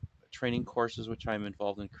of training courses, which I'm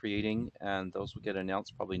involved in creating, and those will get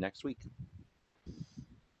announced probably next week.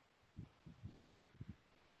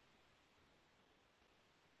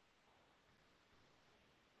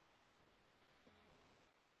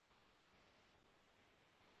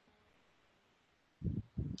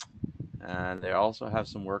 And they also have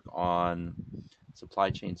some work on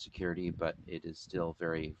supply chain security, but it is still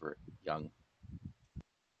very, very young.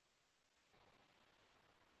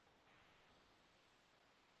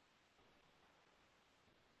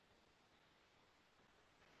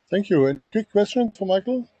 Thank you. And quick question for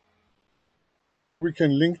Michael. We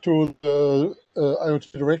can link to the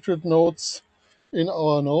IoT Directorate notes in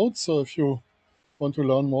our notes. So if you want to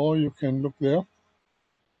learn more, you can look there.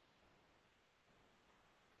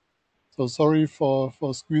 So sorry for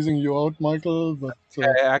squeezing you out, Michael, but I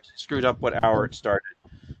actually screwed up what hour it started.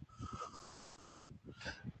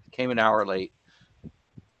 Came an hour late.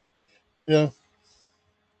 Yeah.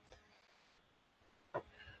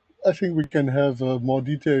 I think we can have a more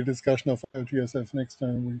detailed discussion of IOTSF next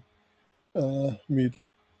time we meet.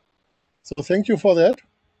 So thank you for that.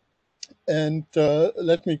 And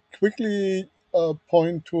let me quickly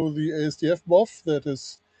point to the ASDF BOF that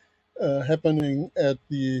is happening at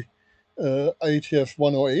the IETF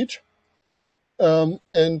 108.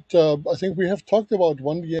 And I think we have talked about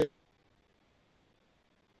 1D,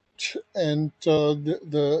 and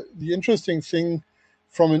the interesting thing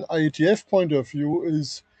from an IETF point of view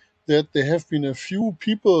is that there have been a few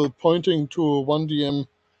people pointing to 1DM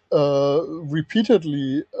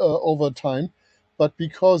repeatedly over time, but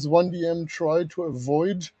because 1DM tried to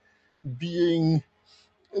avoid being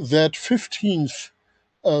that 15th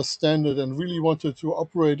standard and really wanted to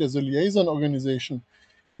operate as a liaison organization,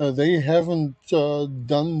 they haven't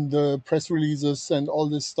done the press releases and all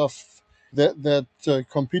this stuff that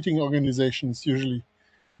competing organizations usually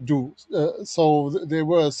do. So they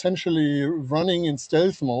were essentially running in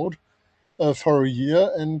stealth mode for a year,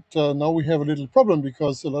 and now we have a little problem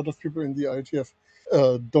because a lot of people in the IETF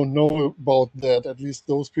don't know about that, at least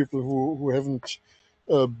those people who haven't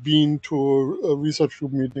been to research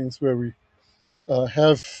group meetings where we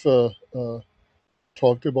have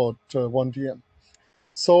talked about 1DM.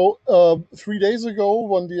 So 3 days ago,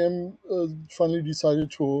 1DM finally decided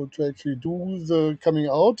to actually do the coming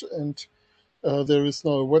out, and there is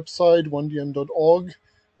now a website, 1dm.org,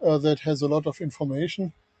 that has a lot of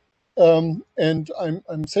information. And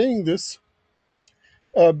I'm saying this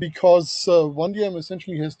because 1DM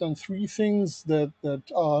essentially has done three things that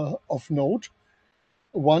are of note.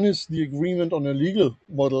 One is the agreement on a legal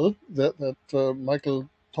model that Michael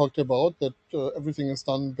talked about, that everything is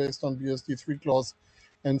done based on BSD3 clause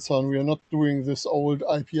and so on. We are not doing this old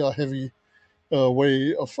IPR heavy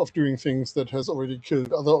way of doing things that has already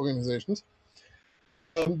killed other organizations.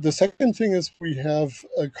 The second thing is we have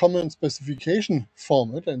a common specification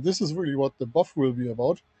format, and this is really what the BOF will be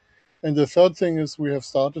about. And the third thing is we have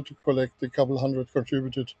started to collect a couple hundred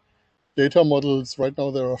contributed data models. Right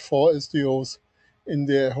now there are 4 SDOs in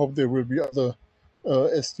there. I hope there will be other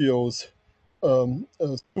SDOs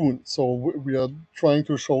soon. So we are trying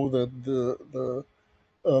to show that the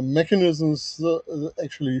mechanisms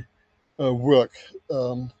actually work.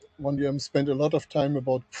 1DM spent a lot of time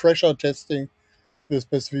about pressure testing the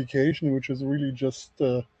specification, which is really just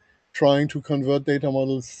trying to convert data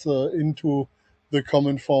models into the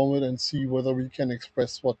common format and see whether we can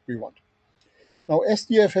express what we want. Now,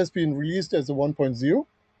 SDF has been released as a 1.0,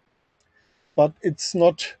 but it's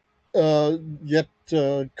not yet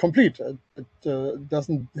complete. It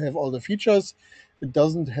doesn't have all the features. It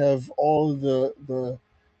doesn't have all the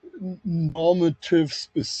normative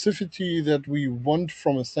specificity that we want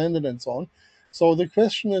from a standard and so on. So the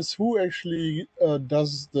question is, who actually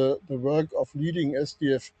does the work of leading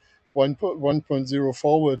SDF 1.0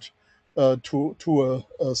 forward to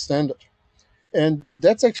a standard? And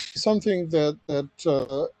that's actually something that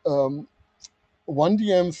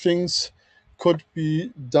 1DM thinks could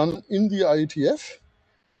be done in the IETF.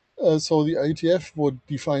 So the IETF would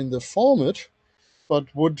define the format, but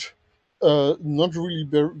would not really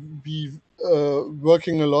be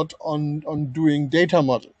working a lot on doing data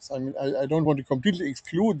models. I mean, I don't want to completely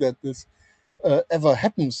exclude that this ever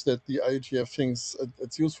happens, that the IETF thinks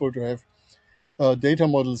it's useful to have data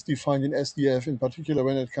models defined in SDF, in particular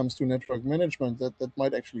when it comes to network management, that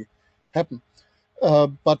might actually happen.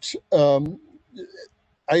 But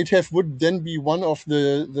IETF would then be one of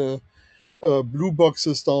the blue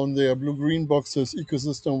boxes down there, blue-green boxes,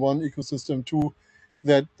 ecosystem 1, ecosystem 2,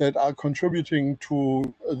 that are contributing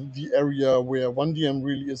to the area where 1DM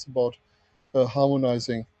really is about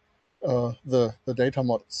harmonizing the data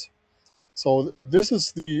models. So this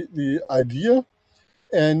is the idea,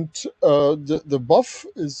 and the BOF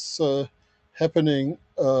is happening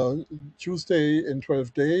Tuesday in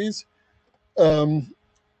 12 days.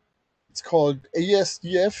 It's called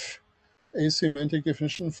ASDF, Semantic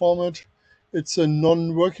Definition Format. It's a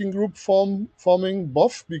non-working group forming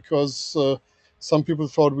BOF because some people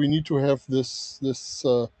thought we need to have this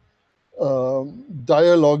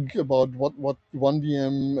dialogue about what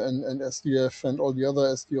 1DM and SDF and all the other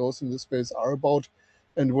SDOs in this space are about,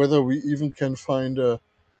 and whether we even can find a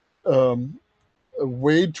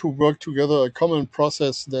way to work together, a common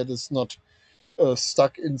process that is not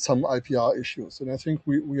stuck in some IPR issues. And I think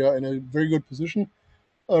we are in a very good position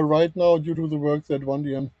right now due to the work that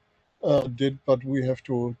 1DM did, but we have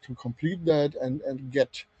to complete that and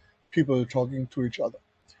get people talking to each other.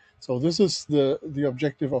 So this is the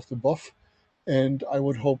objective of the BOF, and I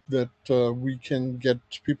would hope that we can get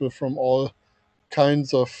people from all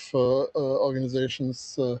kinds of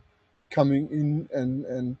organizations coming in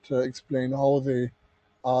and explain how they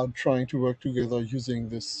are trying to work together using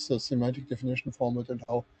this semantic definition format, and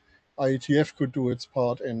how IETF could do its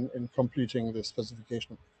part in completing the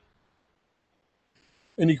specification.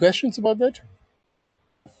 Any questions about that?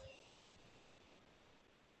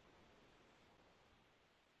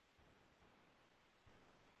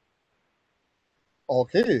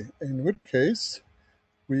 Okay, in which case,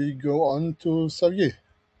 we go on to Xavier.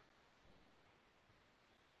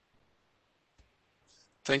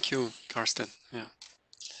 Thank you, Karsten. Yeah.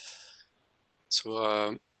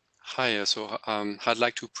 So, hi. So, I'd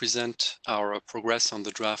like to present our progress on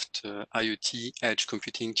the draft IoT Edge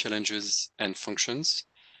Computing Challenges and Functions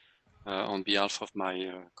on behalf of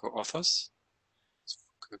my co-authors. So,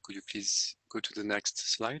 could you please go to the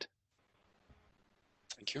next slide?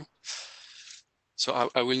 Thank you.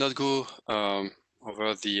 So I will not go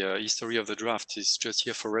over the history of the draft. It's just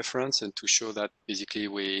here for reference and to show that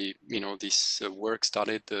basically this work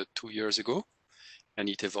started 2 years ago, and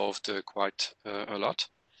it evolved quite a lot.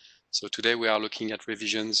 So today we are looking at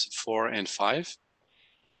revisions 4 and 5,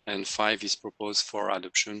 and 5 is proposed for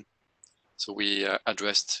adoption. So we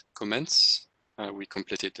addressed comments, we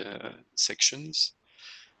completed sections.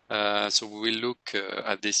 So we will look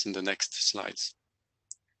at this in the next slides.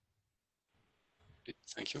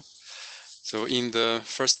 Thank you. So in the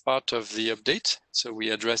first part of the update, so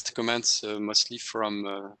we addressed comments mostly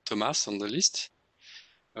from Thomas on the list.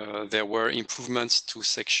 There were improvements to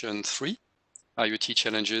section 3, IoT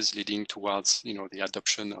challenges leading towards the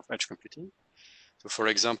adoption of edge computing. So for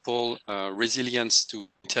example, resilience to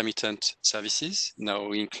intermittent services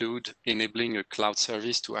now include enabling a cloud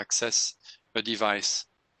service to access a device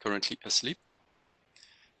currently asleep.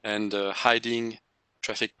 And hiding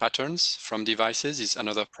traffic patterns from devices is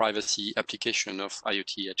another privacy application of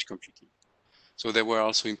IoT edge computing. So there were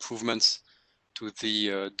also improvements to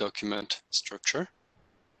the document structure.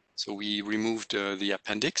 So we removed the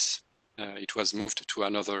appendix. It was moved to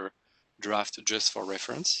another draft just for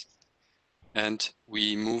reference. And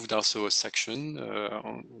we moved also a section,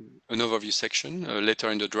 an overview section later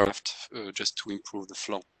in the draft just to improve the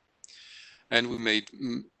flow. And we made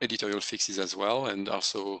editorial fixes as well. And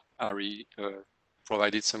also Ari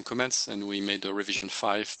provided some comments, and we made a revision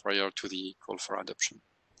 5 prior to the call for adoption.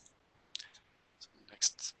 So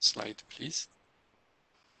next slide, please.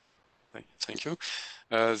 Thank you.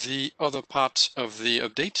 The other part of the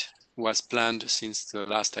update was planned since the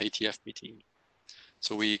last IETF meeting.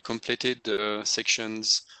 So we completed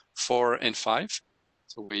sections 4 and 5.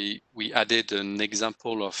 So we added an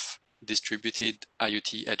example of distributed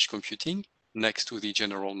IoT edge computing next to the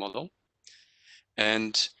general model.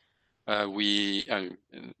 And the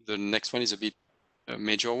next one is a bit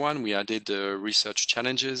major one. We added research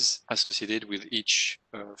challenges associated with each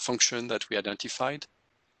function that we identified.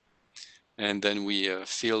 And then we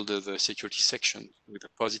filled the security section with the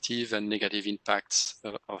positive and negative impacts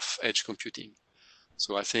of edge computing.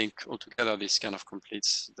 So I think altogether this kind of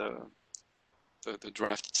completes the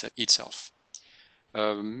draft itself.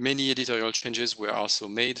 Many editorial changes were also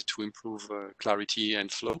made to improve clarity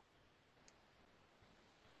and flow.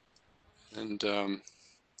 And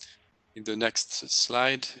in the next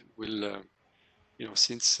slide, we'll,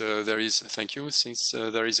 since there is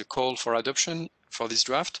a call for adoption for this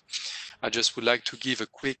draft, I just would like to give a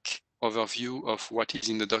quick overview of what is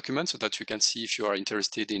in the document so that you can see if you are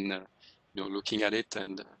interested in looking at it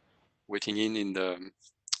and waiting in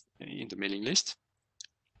the mailing list.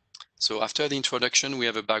 So after the introduction, we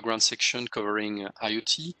have a background section covering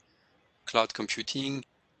IoT, cloud computing,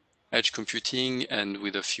 edge computing, and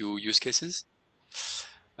with a few use cases.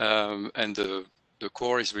 And the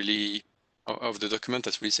core is really of the document.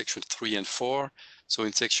 That's really section 3 and 4. So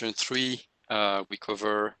in section 3, we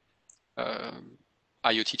cover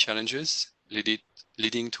IoT challenges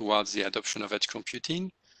leading towards the adoption of edge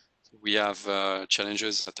computing. We have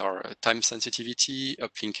challenges that are time sensitivity,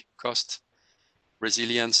 uplink cost,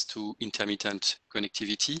 resilience to intermittent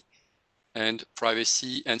connectivity, and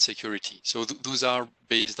privacy and security. So those are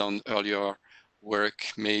based on earlier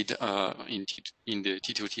work made in the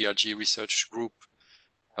T2TRG research group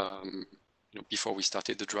before we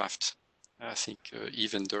started the draft. I think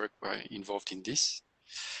Yves and Dirk were involved in this.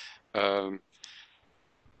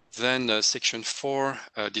 Then section 4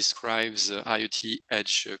 describes IoT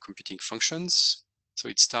edge computing functions. So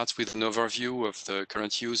it starts with an overview of the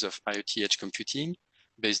current use of IoT edge computing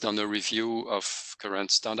based on a review of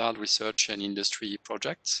current standard research and industry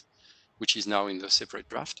projects, which is now in the separate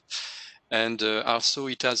draft. And also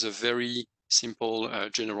it has a very simple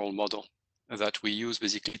general model that we use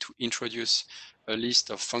basically to introduce a list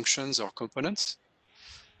of functions or components.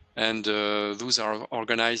 And those are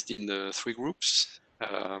organized in the 3 groups,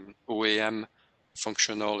 OEM,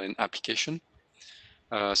 functional, and application.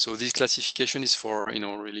 So this classification is for,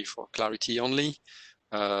 really for clarity only.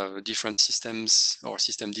 Different systems or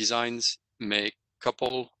system designs may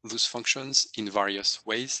couple those functions in various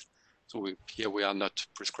ways. So here we are not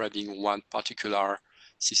prescribing one particular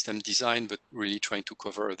system design, but really trying to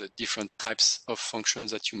cover the different types of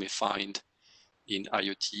functions that you may find in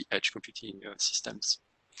IoT edge computing systems.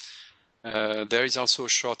 There is also a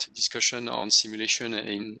short discussion on simulation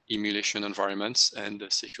in emulation environments and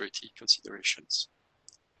security considerations.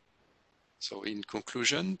 So in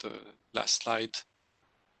conclusion, the last slide,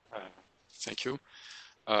 thank you.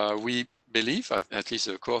 We believe, at least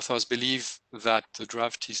the co-authors believe, that the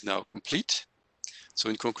draft is now complete. So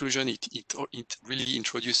in conclusion, it really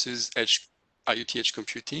introduces IoT edge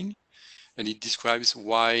computing, and it describes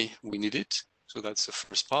why we need it. So that's the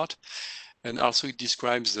first part. And also it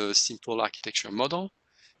describes a simple architecture model.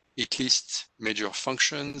 It lists major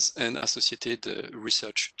functions and associated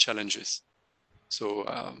research challenges. So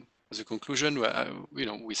as a conclusion,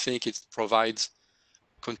 we think it provides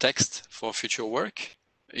context for future work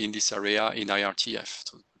in this area in IETF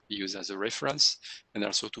to be used as a reference, and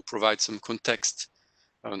also to provide some context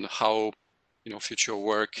on how future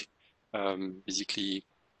work basically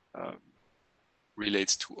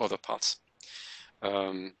relates to other parts.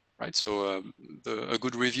 Right, so a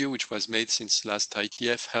good review which was made since last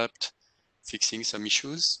IETF helped fixing some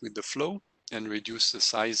issues with the flow and reduce the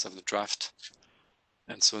size of the draft.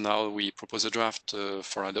 And so now we propose a draft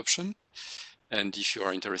for adoption. And if you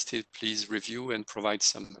are interested, please review and provide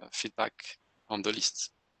some feedback on the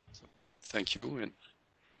list. So, thank you. And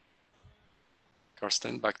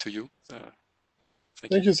Karsten, back to you.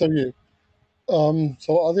 Thank you, Xavier.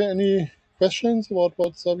 So are there any questions about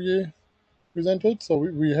what Xavier presented? So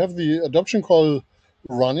we have the adoption call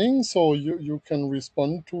running, so you can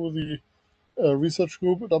respond to the research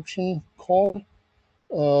group adoption call.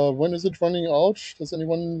 When is it running out? Does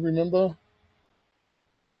anyone remember?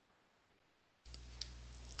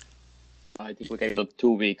 I think we get the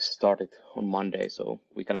 2 weeks started on Monday, so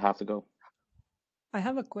we can have to go. I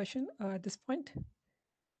have a question at this point.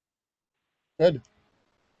 Good.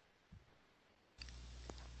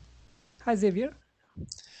 Hi, Xavier.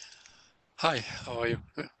 Hi, how are you?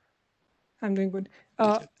 I'm doing good.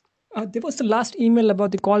 There was the last email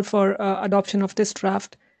about the call for adoption of this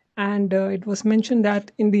draft, and it was mentioned that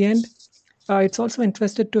in the end, it's also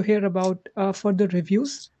interested to hear about further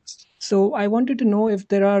reviews. So I wanted to know if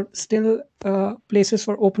there are still places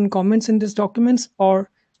for open comments in these documents, or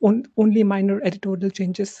only minor editorial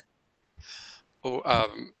changes. Oh,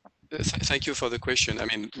 thank you for the question. I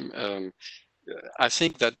mean, I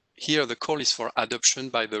think that here the call is for adoption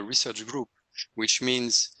by the research group, which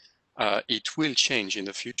means it will change in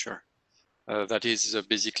the future. That is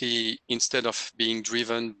basically, instead of being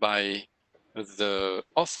driven by the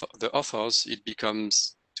authors, it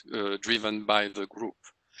becomes driven by the group.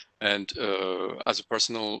 And as a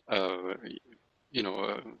personal,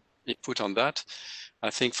 input on that,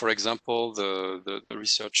 I think, for example, the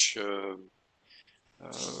research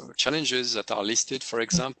challenges that are listed, for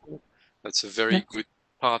example, that's a very good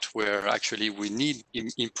part where actually we need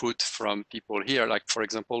input from people here. Like, for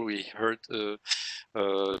example, we heard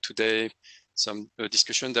today some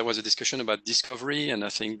discussion. There was a discussion about discovery, and I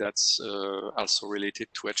think that's also related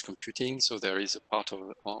to edge computing. So there is a part of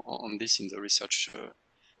on this in the research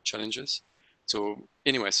challenges. So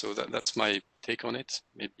anyway, so that's my take on it.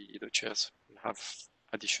 Maybe the chairs will have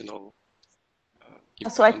additional.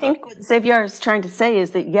 So I think what Xavier is trying to say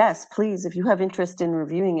is that, yes, please, if you have interest in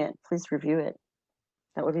reviewing it, please review it.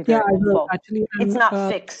 That would be very helpful. Actually, it's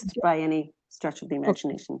not fixed by any stretch of the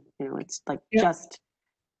imagination. Okay. You know, it's like just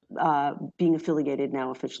being affiliated now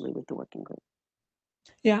officially with the working group.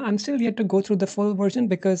 Yeah, I'm still yet to go through the full version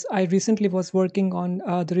because I recently was working on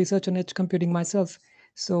the research on edge computing myself.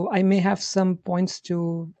 So I may have some points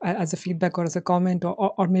to as a feedback or as a comment,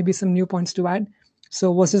 or maybe some new points to add. So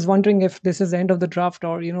was just wondering if this is the end of the draft,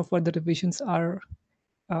 or further revisions are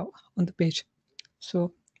on the page.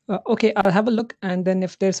 So okay, I'll have a look, and then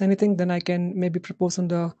if there's anything, then I can maybe propose on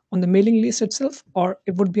the mailing list itself, or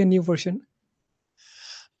it would be a new version.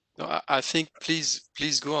 No, I think please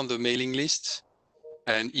go on the mailing list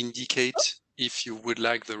and indicate if you would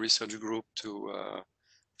like the research group to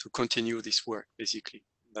continue this work. Basically,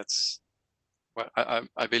 that's well,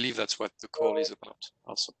 I believe that's what the call is about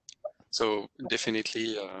also. So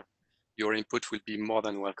definitely your input will be more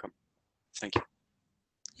than welcome. Thank you.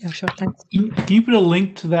 Yeah, sure. Thanks. Can you put a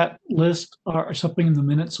link to that list or something in the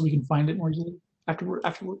minutes so we can find it more easily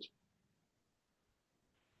afterwards?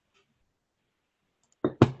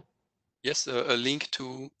 Yes, a link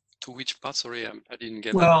to which part? Sorry, I didn't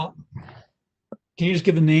get that. Well, can you just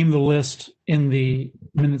give the name of the list in the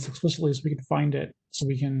minutes explicitly so we can find it, so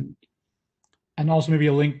we can, and also maybe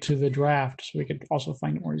a link to the draft so we could also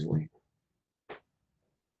find it more easily.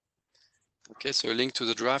 Okay, so a link to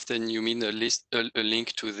the draft, and you mean a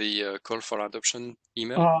link to the call for adoption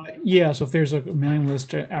email? Yeah, so if there's a mailing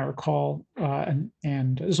list at our call,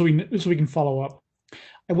 and so we can follow up.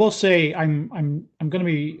 I will say I'm going to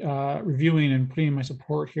be reviewing and putting in my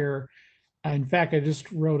support here. In fact, I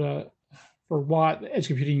just wrote for Watt edge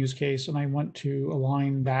computing use case, and I want to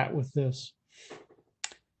align that with this.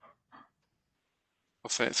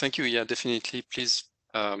 Okay, thank you. Yeah, definitely. Please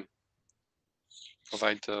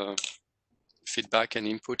provide feedback and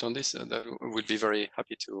input on this. That we'll be very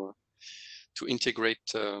happy to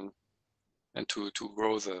integrate and to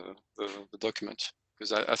grow the document,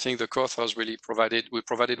 because I think the co-authors really provided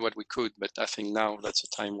what we could, but I think now that's a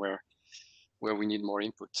time where we need more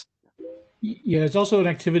input. Yeah, there's also an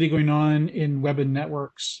activity going on in web and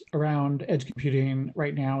networks around edge computing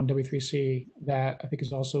right now in W3C that I think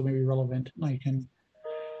is also maybe relevant. I can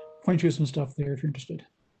point you to some stuff there if you're interested.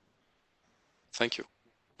 Thank you.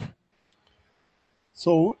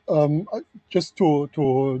 So just to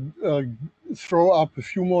throw up a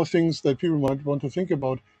few more things that people might want to think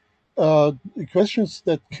about. The questions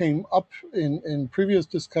that came up in previous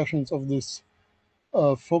discussions of this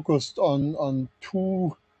focused on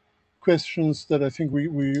two questions that I think we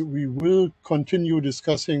will continue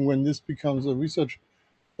discussing when this becomes a research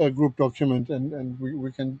group document, and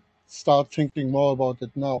we can start thinking more about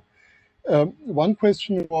it now. One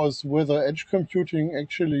question was whether edge computing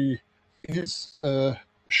actually is a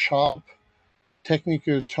sharp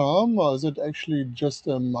technical term, or is it actually just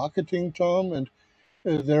a marketing term? And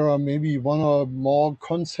there are maybe one or more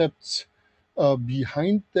concepts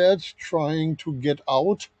behind that trying to get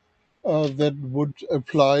out that would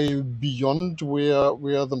apply beyond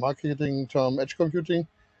where the marketing term edge computing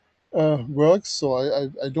works. So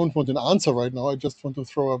I don't want an answer right now. I just want to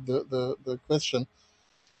throw up the question.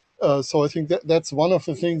 So I think that's one of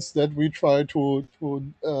the things that we try to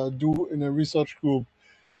do in a research group,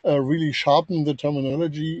 really sharpen the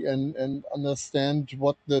terminology and understand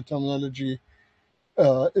what the terminology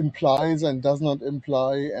implies and does not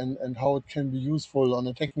imply, and how it can be useful on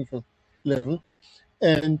a technical level.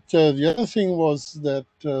 And the other thing was that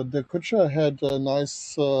the Kutscher had a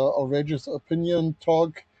nice outrageous opinion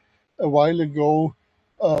talk a while ago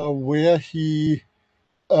where he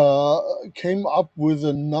came up with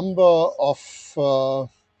a number of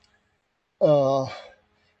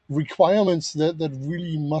requirements that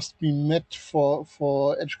really must be met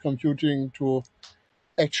for edge computing to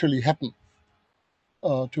actually happen,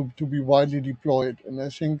 to be widely deployed. And I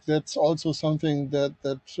think that's also something that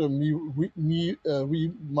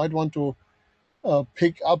we might want to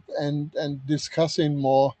pick up and discuss in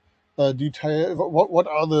more detail. What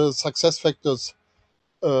are the success factors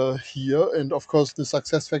here? And of course, the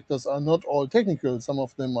success factors are not all technical. Some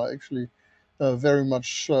of them are actually very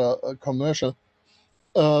much commercial.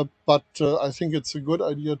 But I think it's a good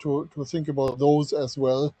idea to think about those as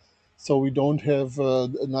well, so we don't have a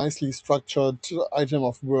nicely structured item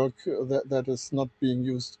of work that is not being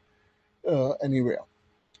used anywhere.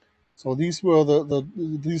 So these were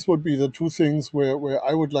these would be the two things where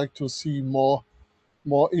I would like to see more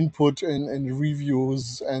input and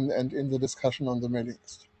reviews and in the discussion on the mailing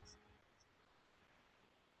list.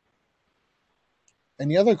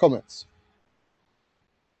 Any other comments?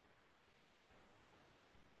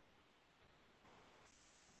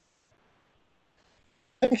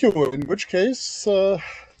 Thank you. In which case,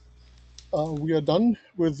 we are done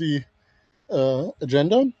with the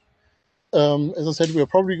agenda. As I said, we are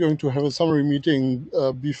probably going to have a summary meeting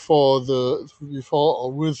before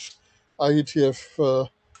or with IETF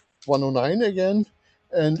 109 again.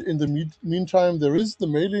 And in the meantime, there is the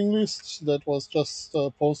mailing list that was just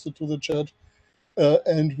posted to the chat.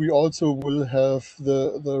 And we also will have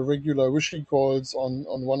the regular wishing calls on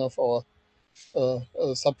one of our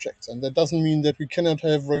subjects. And that doesn't mean that we cannot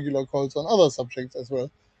have regular calls on other subjects as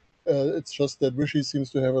well. It's just that Wishy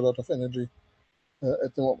seems to have a lot of energy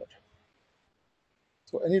at the moment.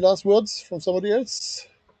 So any last words from somebody else?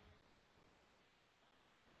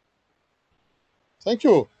 Thank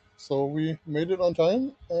you. So we made it on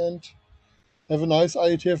time, and have a nice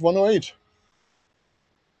IETF 108.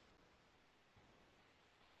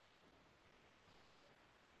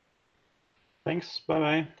 Thanks.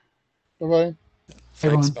 Bye-bye. Bye-bye.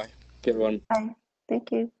 Thanks. Bye. Okay, everyone. Bye.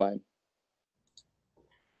 Thank you. Bye.